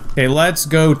 Yeah. Okay, let's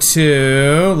go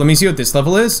to... Let me see what this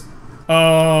level is.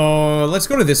 Oh, let's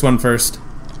go to this one first.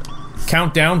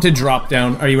 Countdown to drop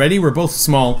down. Are you ready? We're both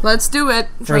small. Let's do it.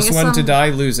 First one to die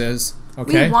loses.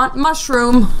 Okay. We want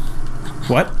mushroom.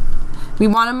 What? We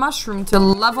want a mushroom to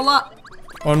level up.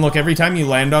 Oh, and look, every time you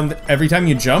land on, every time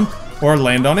you jump or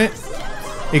land on it,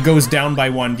 it goes down by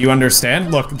 1. Do you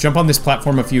understand? Look, jump on this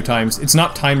platform a few times. It's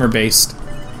not timer based.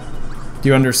 Do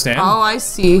you understand? Oh, I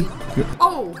see.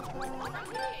 Oh.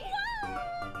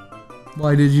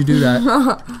 Why did you do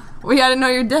that? We had to know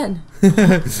you're dead.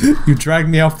 You dragged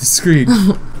me off the screen.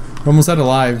 We're almost out of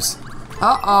lives.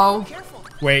 Uh-oh.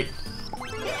 Wait.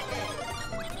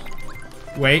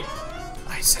 Wait.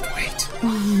 I said wait.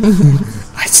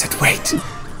 I said wait.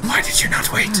 Why did you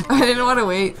not wait? I didn't want to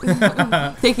wait.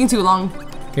 Taking too long.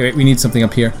 Okay, wait, we need something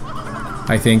up here.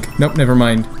 I think. Nope, never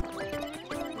mind.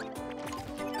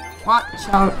 Watch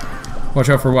out. Watch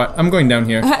out for what? I'm going down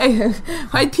here.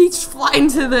 My Peach fly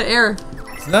into the air.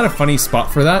 Isn't that a funny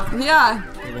spot for that? Yeah.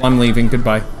 Well, I'm leaving.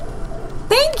 Goodbye.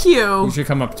 Thank you. You should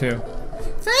come up too.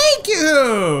 Thank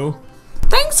you!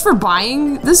 Thanks for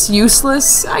buying this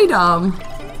useless item.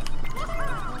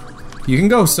 You can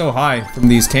go so high from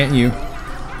these, can't you?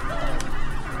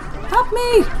 Help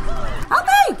me! Help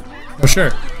me! Oh, sure.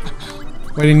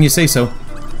 Why didn't you say so?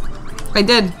 I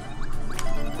did.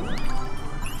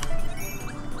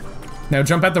 Now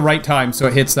jump at the right time so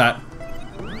it hits that.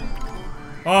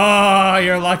 Oh,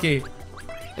 you're lucky.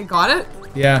 I got it?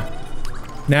 Yeah.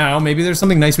 Now, maybe there's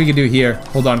something nice we could do here.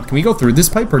 Hold on, can we go through this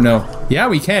pipe or no? Yeah,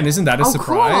 we can. Isn't that a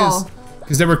surprise? Cool.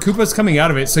 Because there were Koopas coming out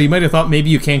of it, so you might have thought maybe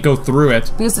you can't go through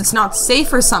it. Because it's not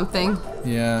safe or something.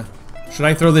 Yeah. Should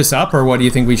I throw this up, or what do you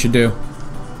think we should do?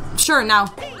 Sure,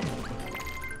 now.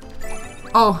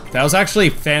 Oh. That was actually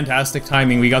fantastic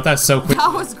timing. We got that so quick.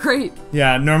 That was great.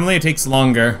 Yeah, normally it takes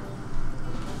longer.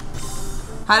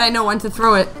 How'd I know when to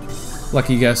throw it?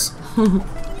 Lucky guess.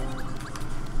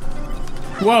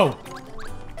 Whoa!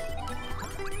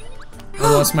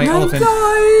 I lost my elephant.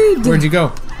 Died. Where'd you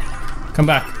go? Come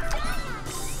back.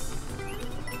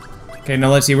 Okay, now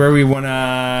let's see where we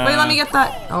wanna... Wait, let me get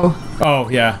that. Oh. Oh,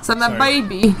 yeah. So I'm that Sorry.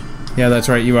 baby. Yeah, that's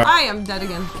right, you are. I am dead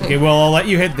again. Okay, well, I'll let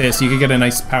you hit this. You could get a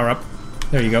nice power-up.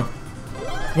 There you go.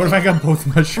 What if I got both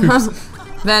mushrooms?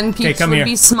 Then Peach come would here.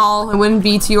 be small. It wouldn't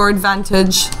be to your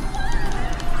advantage.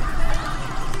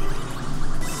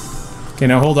 Okay,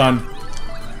 now hold on.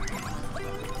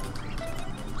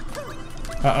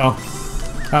 Uh-oh.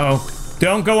 Uh-oh.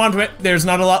 Don't go onto it. There's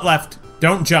not a lot left.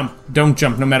 Don't jump. Don't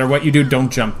jump. No matter what you do,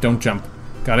 don't jump. Don't jump.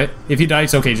 Got it? If you die,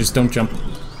 it's okay. Just don't jump.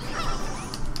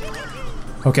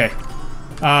 Okay.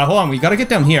 Hold on. We gotta get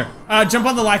down here. Jump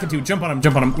on the Lakitu. Jump on him.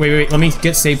 Jump on him. Wait. Let me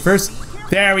get saved first.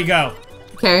 There we go.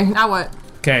 Okay, now what?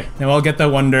 Okay. Now I'll get the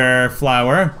Wonder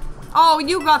Flower. Oh,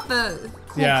 you got the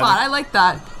cool plot. I like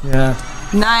that. Yeah.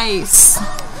 Nice.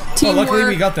 Teamwork. Oh, luckily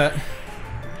we got that.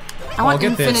 I want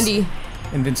get infinity.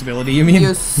 Invincibility, you mean?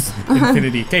 Yes.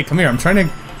 Infinity. Okay, come here. I'm trying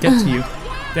to get to you.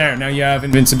 There, now you have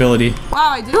invincibility.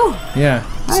 Wow, I do. Yeah.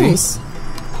 Nice. See?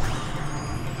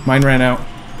 Mine ran out.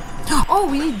 Oh,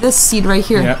 we need this seed right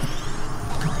here. Yep.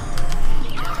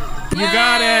 You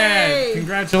got it!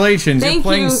 Congratulations. Thank You're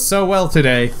playing you. so well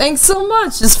today. Thanks so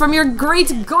much. It's from your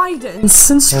great guidance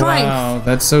and strength. Wow,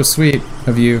 that's so sweet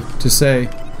of you to say.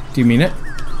 Do you mean it?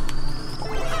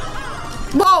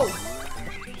 Whoa!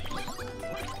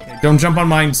 Okay, don't jump on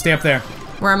mine. Stay up there.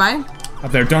 Where am I?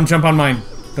 Up there. Don't jump on mine.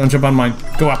 Don't jump on mine.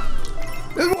 Go up.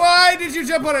 Why did you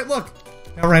jump on it? Look.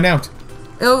 Now ran out.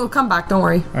 It'll come back, don't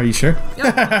worry. Are you sure?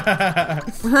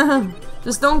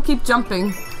 Just don't keep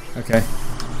jumping. Okay.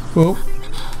 Whoa.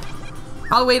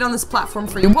 I'll wait on this platform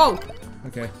for you. Whoa!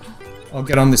 Okay. I'll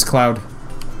get on this cloud.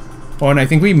 Oh, and I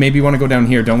think we maybe want to go down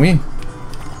here, don't we?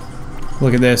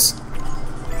 Look at this.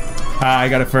 I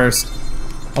got it first.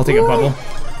 I'll take a bubble.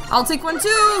 I'll take one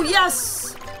too!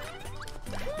 Yes!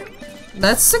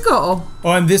 Let's go.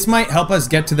 Oh, and this might help us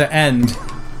get to the end.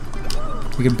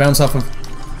 We can bounce off of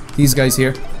these guys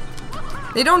here.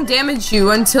 They don't damage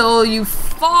you until you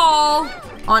fall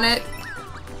on it.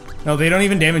 No, they don't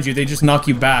even damage you. They just knock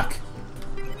you back.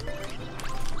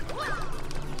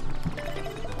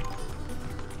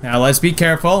 Now, let's be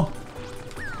careful.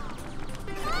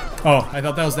 Oh, I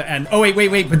thought that was the end. Oh,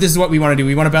 wait. But this is what we want to do.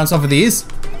 We want to bounce off of these.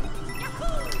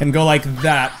 And go like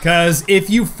that. Because if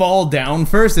you fall down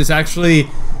first, it's actually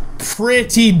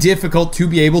pretty difficult to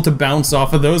be able to bounce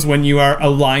off of those when you are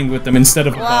aligned with them instead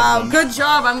of above them. Wow, good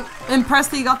job. I'm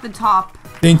impressed that you got the top.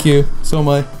 Thank you. So am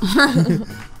I.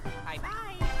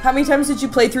 How many times did you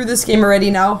play through this game already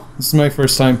now? This is my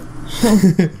first time.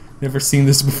 Never seen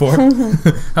this before.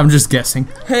 I'm just guessing.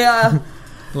 Hey,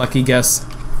 Lucky guess.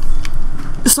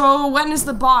 so when is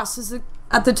the boss? Is it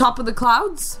at the top of the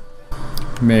clouds?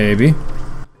 Maybe.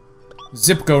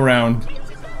 Zip go round.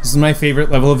 This is my favorite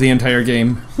level of the entire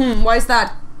game. Why is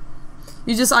that?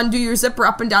 You just undo your zipper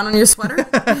up and down on your sweater?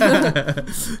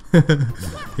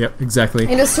 Yep,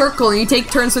 exactly. In a circle, and you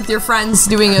take turns with your friends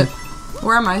doing it.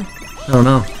 Where am I? I don't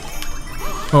know.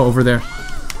 Oh, over there.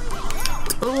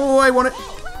 Oh, I want it.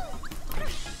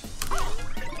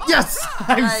 Yes!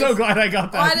 I'm so glad I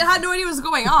got that. Oh, I had no idea what was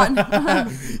going on.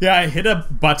 Yeah, I hit a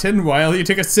button while you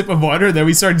took a sip of water, then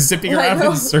we started zipping around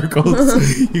in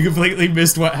circles. You completely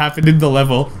missed what happened in the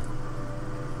level.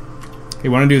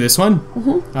 You want to do this one?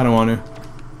 I don't want to.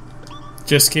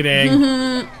 Just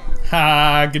kidding.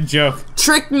 Ha, good joke.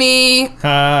 Tricked me.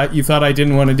 You thought I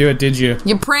didn't want to do it, did you?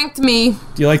 You pranked me.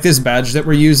 Do you like this badge that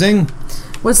we're using?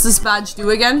 What's this badge do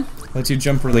again? Lets you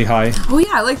jump really high. Oh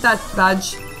yeah, I like that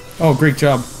badge. Oh, great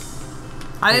job.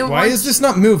 I didn't Why is this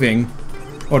not moving?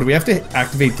 Oh, do we have to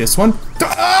activate this one?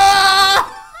 Ah!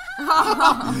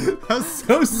 That's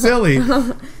so silly.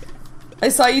 I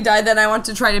saw you die, then I want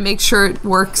to try to make sure it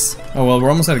works. Oh well, we're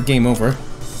almost at a game over.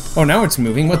 Oh, now it's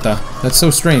moving. What the? That's so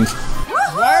strange.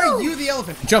 Why are you the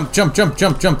elephant? Jump, jump, jump,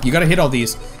 jump, jump. You gotta hit all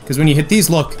these. Because when you hit these,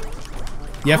 look.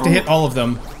 You have to hit all of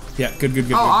them. Yeah, good, good,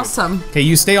 good. Oh, good, awesome. Good. Okay,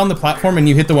 you stay on the platform and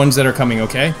you hit the ones that are coming,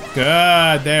 okay?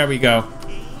 Good, there we go.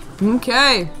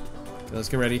 Okay. Okay, let's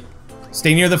get ready.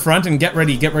 Stay near the front and get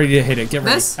ready to hit it. Get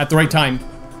ready. This? At the right time.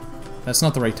 That's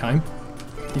not the right time.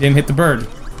 You didn't hit the bird.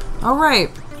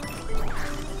 Alright.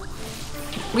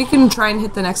 We can try and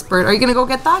hit the next bird. Are you gonna go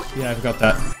get that? Yeah, I've got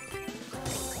that.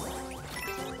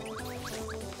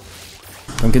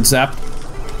 Don't get zapped.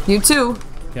 You too.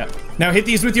 Yeah. Now hit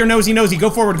these with your nosy. Go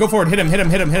forward, go forward. Hit him.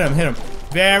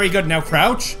 Very good. Now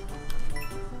crouch.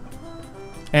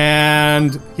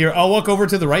 And here, I'll walk over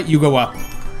to the right. You go up.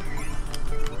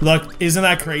 Look, isn't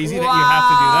that crazy that you have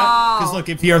to do that? Because look,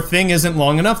 if your thing isn't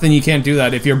long enough, then you can't do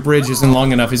that. If your bridge isn't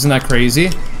long enough, isn't that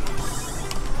crazy?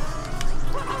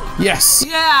 Yes.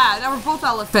 Yeah, now we're both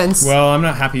elephants. Well, I'm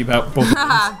not happy about both of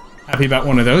those. Happy about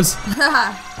one of those.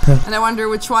 And I wonder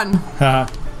which one.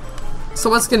 So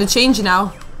what's gonna change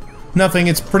now? Nothing,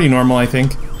 it's pretty normal, I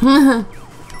think.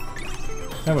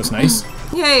 That was nice.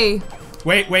 Yay.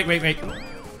 Wait.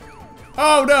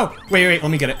 Oh no! Wait,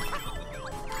 let me get it.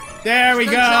 There we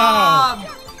Good go! job.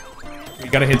 We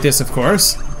gotta hit this, of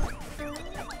course.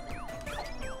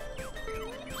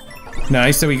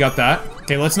 Nice, so we got that.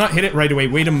 Okay, let's not hit it right away.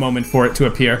 Wait a moment for it to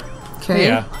appear. Okay.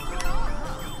 Yeah.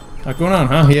 Not going on,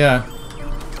 huh? Yeah.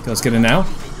 Okay, let's get it now.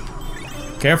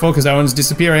 Careful, because that one's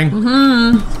disappearing.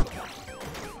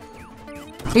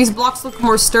 These blocks look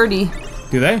more sturdy.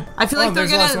 Do they? I feel like they're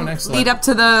there's gonna lead up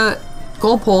to the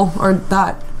goal pole, or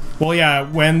that. Well, yeah,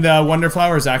 when the Wonder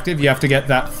Flower is active, you have to get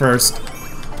that first.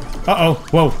 Uh-oh.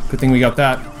 Whoa, good thing we got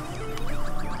that.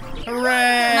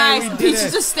 Hooray! Nice. We did Peach it.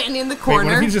 is just standing in the Wait,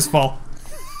 corner. what if you just fall?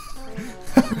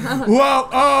 Whoa!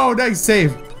 Oh, nice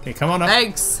save. Okay, come on up.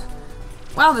 Thanks.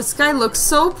 Wow, the sky looks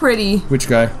so pretty. Which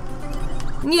guy?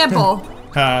 Nipple.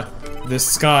 The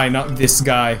sky, not this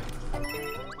guy.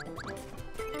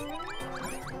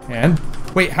 And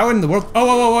wait, how in the world?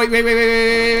 Oh,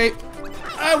 wait!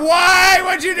 Why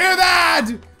would you do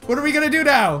that? What are we gonna do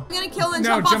now? I'm gonna kill and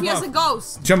jump off. He has a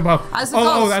ghost. Jump off. As a Oh,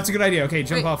 ghost. that's a good idea. Okay,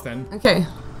 jump off then. Okay.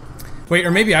 Wait,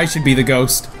 or maybe I should be the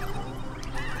ghost.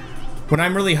 When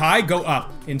I'm really high, go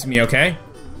up into me, okay?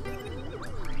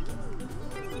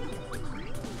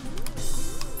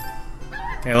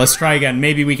 Okay, let's try again.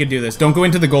 Maybe we could do this. Don't go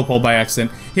into the goal pole by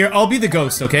accident. Here, I'll be the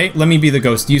ghost, okay? Let me be the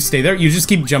ghost. You stay there. You just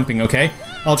keep jumping, okay?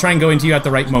 I'll try and go into you at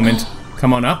the right moment.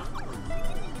 Come on up.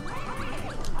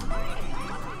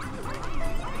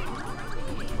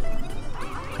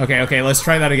 Okay, let's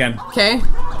try that again. Okay.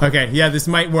 Okay, yeah, this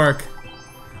might work.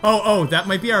 Oh, that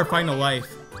might be our final life.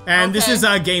 And this is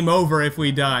game over if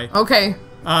we die. Okay.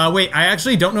 Wait, I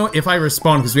actually don't know if I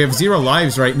respawn because we have 0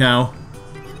 lives right now.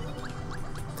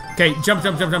 Okay, jump.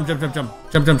 There we go!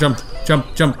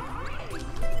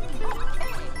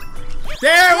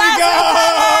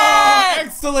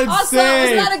 Excellent Awesome.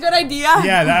 save! Was that a good idea?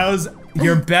 Yeah, that was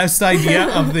your best idea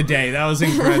of the day. That was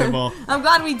incredible. I'm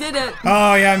glad we did it.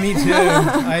 Oh, yeah, me too.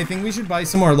 I think we should buy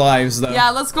some more lives, though. Yeah,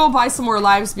 let's go buy some more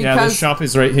lives because yeah, the shop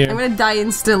is right here. I'm gonna die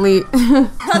instantly.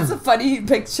 That's a funny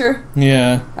picture.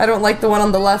 Yeah. I don't like the one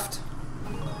on the left.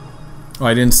 Oh,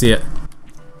 I didn't see it.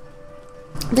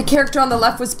 The character on the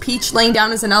left was Peach laying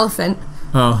down as an elephant.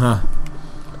 Oh, huh.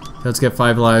 Let's get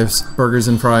 5 lives. Burgers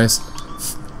and fries.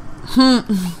 5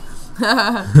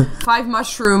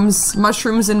 mushrooms.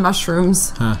 Mushrooms and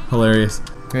mushrooms. Huh, hilarious.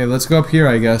 Okay, let's go up here,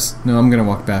 I guess. No, I'm gonna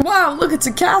walk back. Wow, look, it's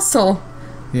a castle.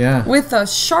 Yeah. With a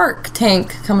shark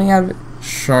tank coming out of it.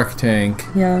 Shark Tank.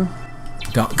 Yeah.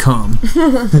 .com.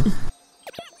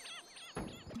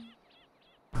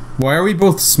 Why are we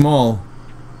both small?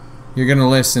 You're gonna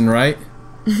listen, right?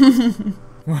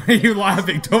 Why are you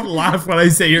laughing? Don't laugh when I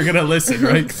say you're gonna listen,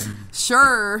 right?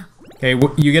 Sure. Okay,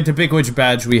 you get to pick which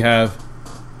badge we have.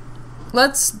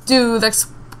 Let's do the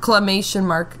exclamation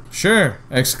mark. Sure,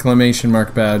 exclamation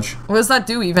mark badge. What does that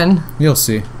do even? You'll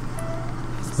see.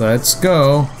 Let's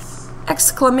go.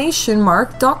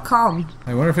 Exclamationmark.com.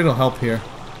 I wonder if it'll help here.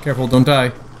 Careful, don't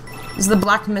die. Does the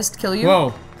black mist kill you?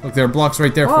 Whoa, look, there are blocks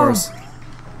right there for us.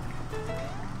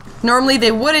 Normally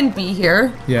they wouldn't be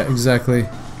here. Yeah, exactly.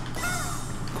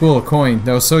 Cool, a coin.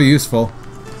 That was so useful.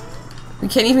 We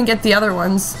can't even get the other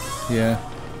ones. Yeah.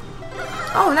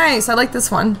 Oh, nice. I like this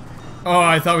one. Oh,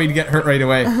 I thought we'd get hurt right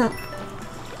away.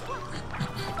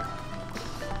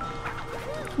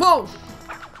 Whoa!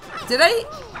 Did I?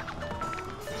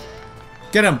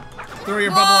 Get him! Throw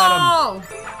your bubble at him.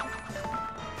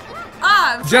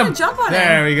 Ah, I'm trying to jump on him.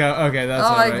 There we go. Okay, that's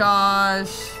all right. Oh my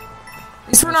gosh. At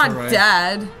least we're not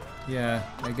dead. Yeah,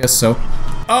 I guess so.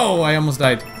 Oh, I almost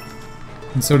died.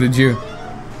 And so did you.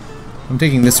 I'm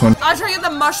taking this one. I was trying to get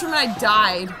the mushroom and I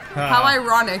died. How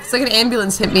ironic. It's like an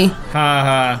ambulance hit me. Ha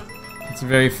ha. It's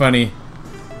very funny.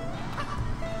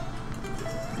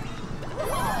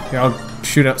 Okay, I'll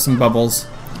shoot out some bubbles.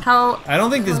 I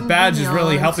don't think this badge is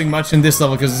really helping much in this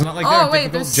level because it's not like there are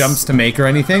difficult jumps to make or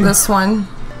anything. This one.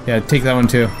 Yeah, take that one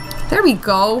too. There we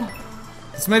go.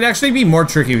 This might actually be more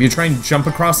tricky if you try and jump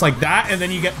across like that and then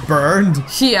you get burned.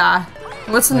 Yeah.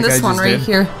 What's in this one right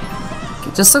here?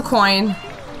 Just a coin.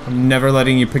 I'm never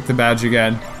letting you pick the badge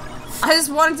again. I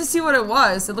just wanted to see what it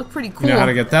was. It looked pretty cool. You know how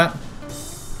to get that?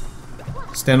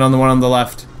 Stand on the one on the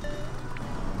left.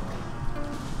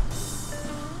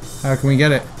 How can we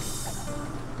get it?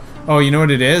 Oh, you know what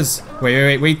it is?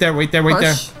 Wait there.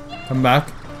 Come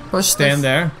back. Push. Stand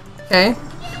there. Okay.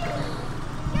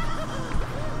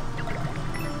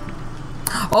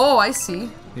 Oh, I see.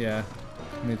 Yeah.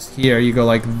 And it's here. You go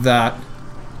like that.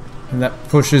 And that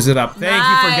pushes it up. Thank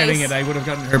you for getting it. I would have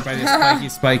gotten hurt by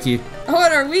this spiky.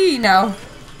 What are we now?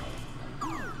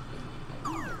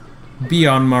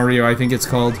 Beyond Mario, I think it's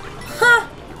called. Huh.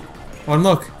 Oh, and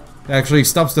look. It actually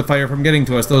stops the fire from getting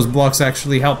to us. Those blocks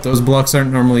actually help. Those blocks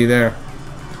aren't normally there.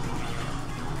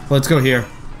 Let's go here.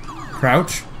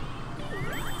 Crouch.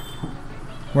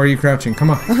 Where are you crouching? Come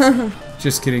on.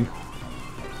 Just kidding.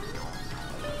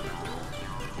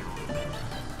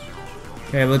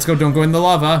 Okay, let's go. Don't go in the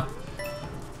lava.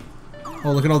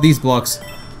 Oh, look at all these blocks.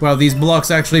 Wow, these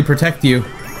blocks actually protect you.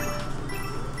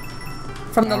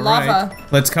 From the lava.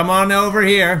 Let's come on over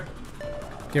here.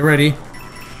 Get ready.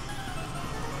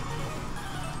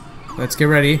 Let's get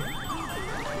ready.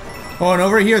 Oh, and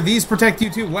over here, these protect you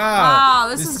too. Wow. Wow,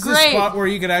 this is great. This is a spot where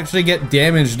you could actually get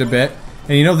damaged a bit.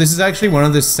 And you know, this is actually one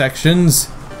of the sections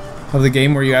of the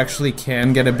game where you actually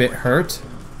can get a bit hurt.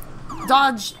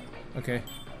 Dodge. Okay.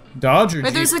 Dodge or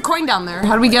wait, there's a coin down there.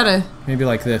 How do we get it? Maybe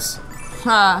like this.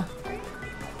 Huh.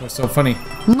 What's so funny?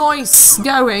 Nice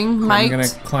going, mate. I'm gonna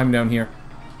climb down here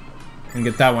and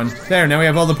get that one. There, now we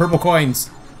have all the purple coins.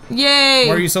 Yay!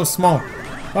 Why are you so small?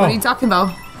 What are you talking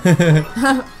about?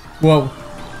 Whoa.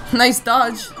 Nice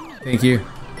dodge. Thank you.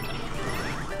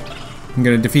 I'm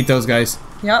gonna defeat those guys.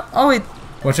 Yep. Oh, wait.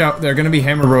 Watch out, they're gonna be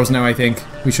Hammer Bros now, I think.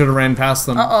 We should have ran past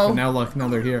them. Uh-oh. But now look, now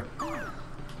they're here.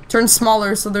 Turn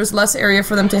smaller so there's less area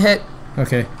for them to hit.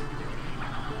 Okay.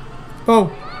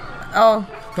 Oh! Oh.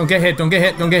 Don't get hit, don't get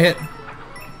hit, don't get hit.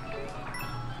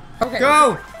 Okay.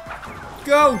 Go!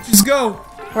 Go! Just go!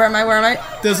 Where am I?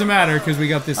 Doesn't matter, because we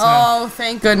got this now. Oh,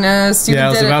 thank goodness. You yeah, I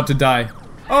was did about to die.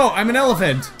 Oh, I'm an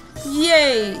elephant!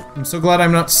 Yay! I'm so glad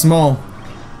I'm not small.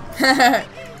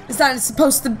 Is that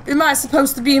supposed to... Am I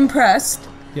supposed to be impressed?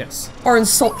 Yes. Or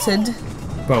insulted?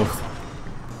 Both.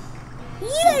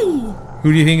 Yay!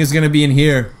 Who do you think is gonna be in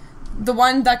here? The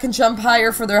one that can jump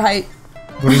higher for their height.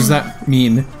 What does that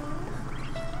mean?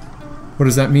 What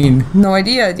does that mean? No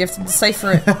idea. You have to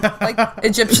decipher it. Like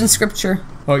Egyptian scripture.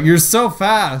 Oh, you're so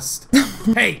fast.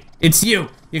 Hey, it's you.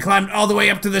 You climbed all the way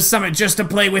up to the summit just to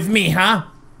play with me, huh?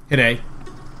 Today.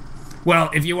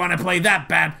 Well, if you want to play that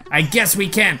bad, I guess we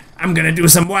can. I'm gonna do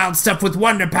some wild stuff with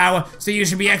Wonder Power, so you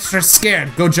should be extra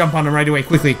scared. Go jump on him right away,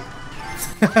 quickly.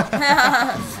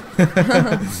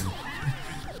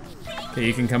 Okay,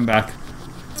 you can come back.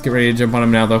 Let's get ready to jump on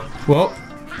him now, though. Whoa.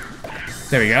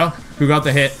 There we go. Who got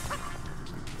the hit?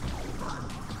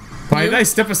 Why did I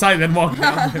step aside and then walk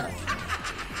down there?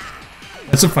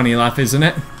 That's a funny laugh, isn't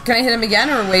it? Can I hit him again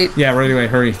or wait? Yeah, right away.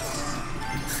 Hurry.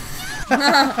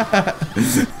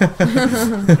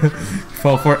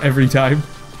 Fall for it every time.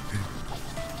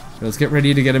 Let's get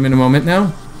ready to get him in a moment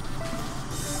now.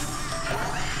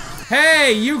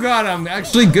 Hey, you got him!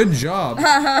 Actually, good job.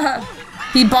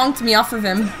 He bonked me off of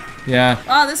him. Yeah.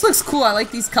 Oh, this looks cool. I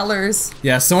like these colors.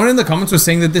 Yeah, someone in the comments was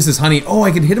saying that this is honey. Oh,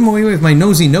 I could hit him away with my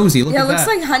nosy. Look at that. Yeah, it looks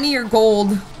like honey or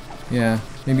gold. Yeah,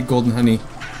 maybe golden honey.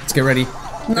 Let's get ready.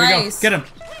 Nice. There we go.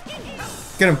 Get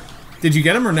him. Get him. Did you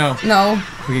get him or no? No.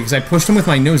 Okay, because I pushed him with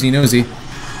my nosy.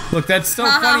 Look, that's so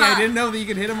funny. I didn't know that you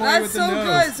could hit him away with the nose. That's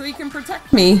so good, so he can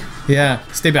protect me. Yeah,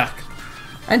 stay back.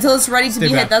 Until it's ready to be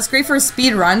hit. That's great for a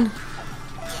speed run.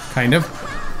 Kind of.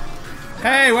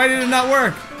 Hey, why did it not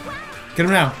work? Get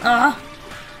him now.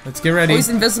 Let's get ready. Oh, he's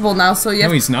invisible now, so you have...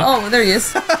 No, he's not. Oh, there he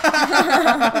is.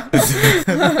 I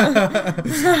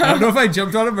don't know if I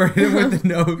jumped on him or hit him with the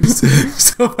nose.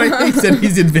 So if I said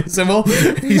he's invisible,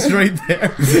 he's right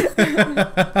there.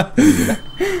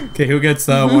 Okay, who gets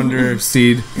the Wonder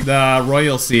Seed? The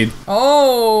Royal Seed.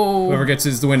 Oh. Whoever gets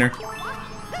is the winner.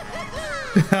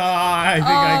 I think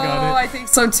I got it. I think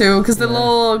so too, because the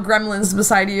little gremlin's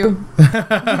beside you.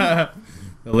 The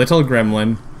little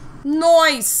gremlin.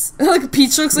 Nice! Like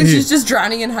Peach looks like she's just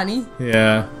drowning in honey.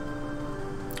 Yeah.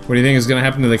 What do you think is gonna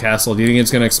happen to the castle? Do you think it's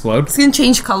gonna explode? It's gonna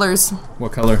change colors.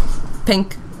 What color?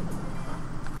 Pink.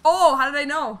 Oh, how did I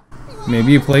know?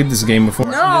 Maybe you played this game before.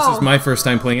 No. This is my first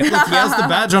time playing it. Look, he has the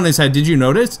badge on his head. Did you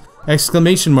notice?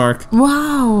 Exclamation mark.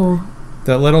 Wow.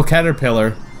 The little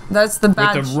caterpillar. That's the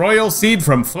badge. With the royal seed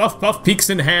from Fluff Puff Peaks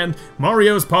in hand,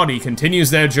 Mario's party continues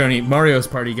their journey. Mario's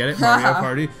party, get it? Mario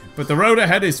Party. But the road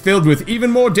ahead is filled with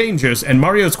even more dangers, and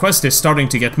Mario's quest is starting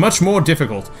to get much more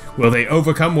difficult. Will they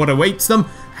overcome what awaits them?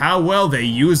 How well they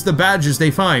use the badges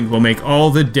they find will make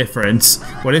all the difference.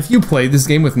 What if you play this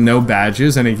game with no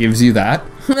badges and it gives you that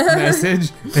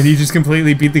message, and you just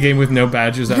completely beat the game with no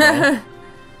badges at all?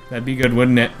 That'd be good,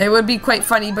 wouldn't it? It would be quite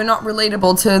funny, but not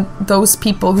relatable to those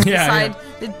people who decide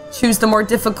to choose the more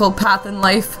difficult path in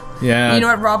life. Yeah. You know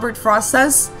what Robert Frost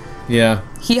says? Yeah.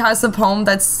 He has a poem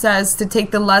that says to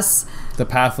take the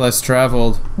path less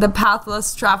traveled. The path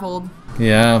less traveled.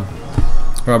 Yeah.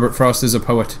 Robert Frost is a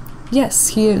poet. Yes,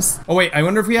 he is. Oh wait, I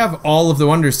wonder if we have all of the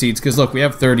Wonder Seeds, because look, we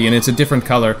have 30 and it's a different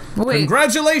color. Wait.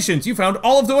 Congratulations, you found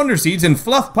all of the Wonder Seeds in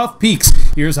Fluff Puff Peaks.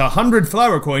 Here's 100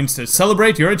 flower coins to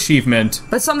celebrate your achievement.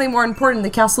 But something more important, the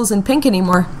castle isn't pink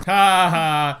anymore. Ha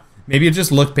ha. Maybe it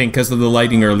just looked pink because of the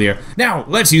lighting earlier. Now,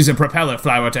 let's use a propeller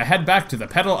flower to head back to the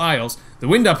Petal Isles. The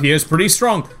wind up here is pretty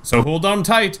strong, so hold on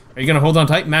tight. Are you gonna hold on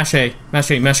tight? Mash A.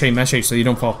 Mash A, mash A, mash A, so you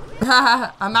don't fall.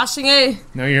 Haha, I'm mashing A.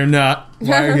 No, you're not.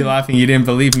 Why are you laughing? You didn't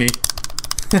believe me.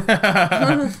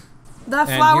 That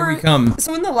flower. Here we come.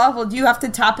 So in the level, do you have to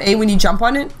tap A when you jump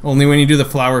on it? Only when you do the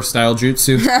flower style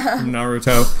jutsu from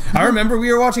Naruto. I remember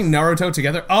we were watching Naruto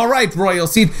together. Alright, Royal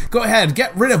Seed, go ahead,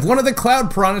 get rid of one of the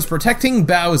cloud piranhas protecting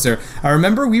Bowser. I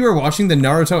remember we were watching the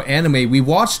Naruto anime. We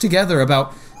watched together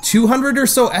about 200 or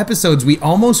so episodes. We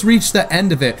almost reached the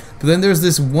end of it, but then there's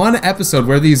this one episode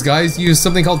where these guys use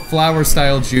something called flower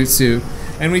style jutsu,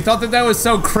 and we thought that was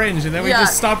so cringe, and then we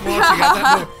just stopped watching at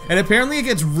that point. And apparently it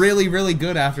gets really, really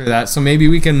good after that, so maybe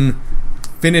we can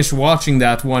finish watching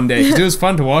that one day, because it was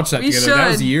fun to watch that together. That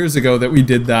was years ago that we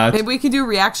did that. Maybe we could do a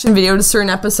reaction video to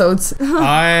certain episodes.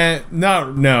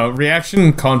 No,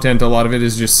 reaction content, a lot of it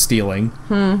is just stealing.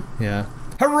 Yeah.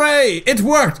 Hooray! It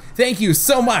worked! Thank you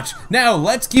so much! Now,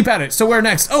 let's keep at it. So where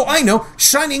next? Oh, I know!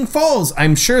 Shining Falls!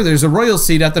 I'm sure there's a royal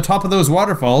seed at the top of those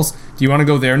waterfalls. Do you want to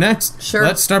go there next? Sure.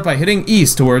 Let's start by heading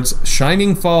east towards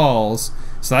Shining Falls.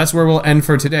 So that's where we'll end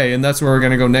for today, and that's where we're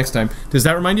going to go next time. Does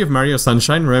that remind you of Mario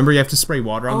Sunshine? Remember, you have to spray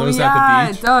water on those at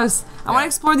the beach? It does. I want to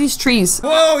explore these trees.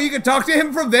 Whoa, you can talk to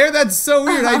him from there? That's so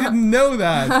weird. I didn't know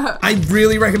that. I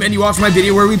really recommend you watch my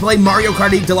video where we play Mario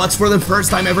Kart 8 Deluxe for the first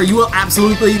time ever. You will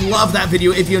absolutely love that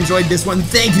video if you enjoyed this one.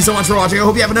 Thank you so much for watching. I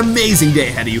hope you have an amazing day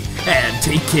ahead of you. And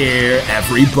take care,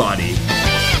 everybody.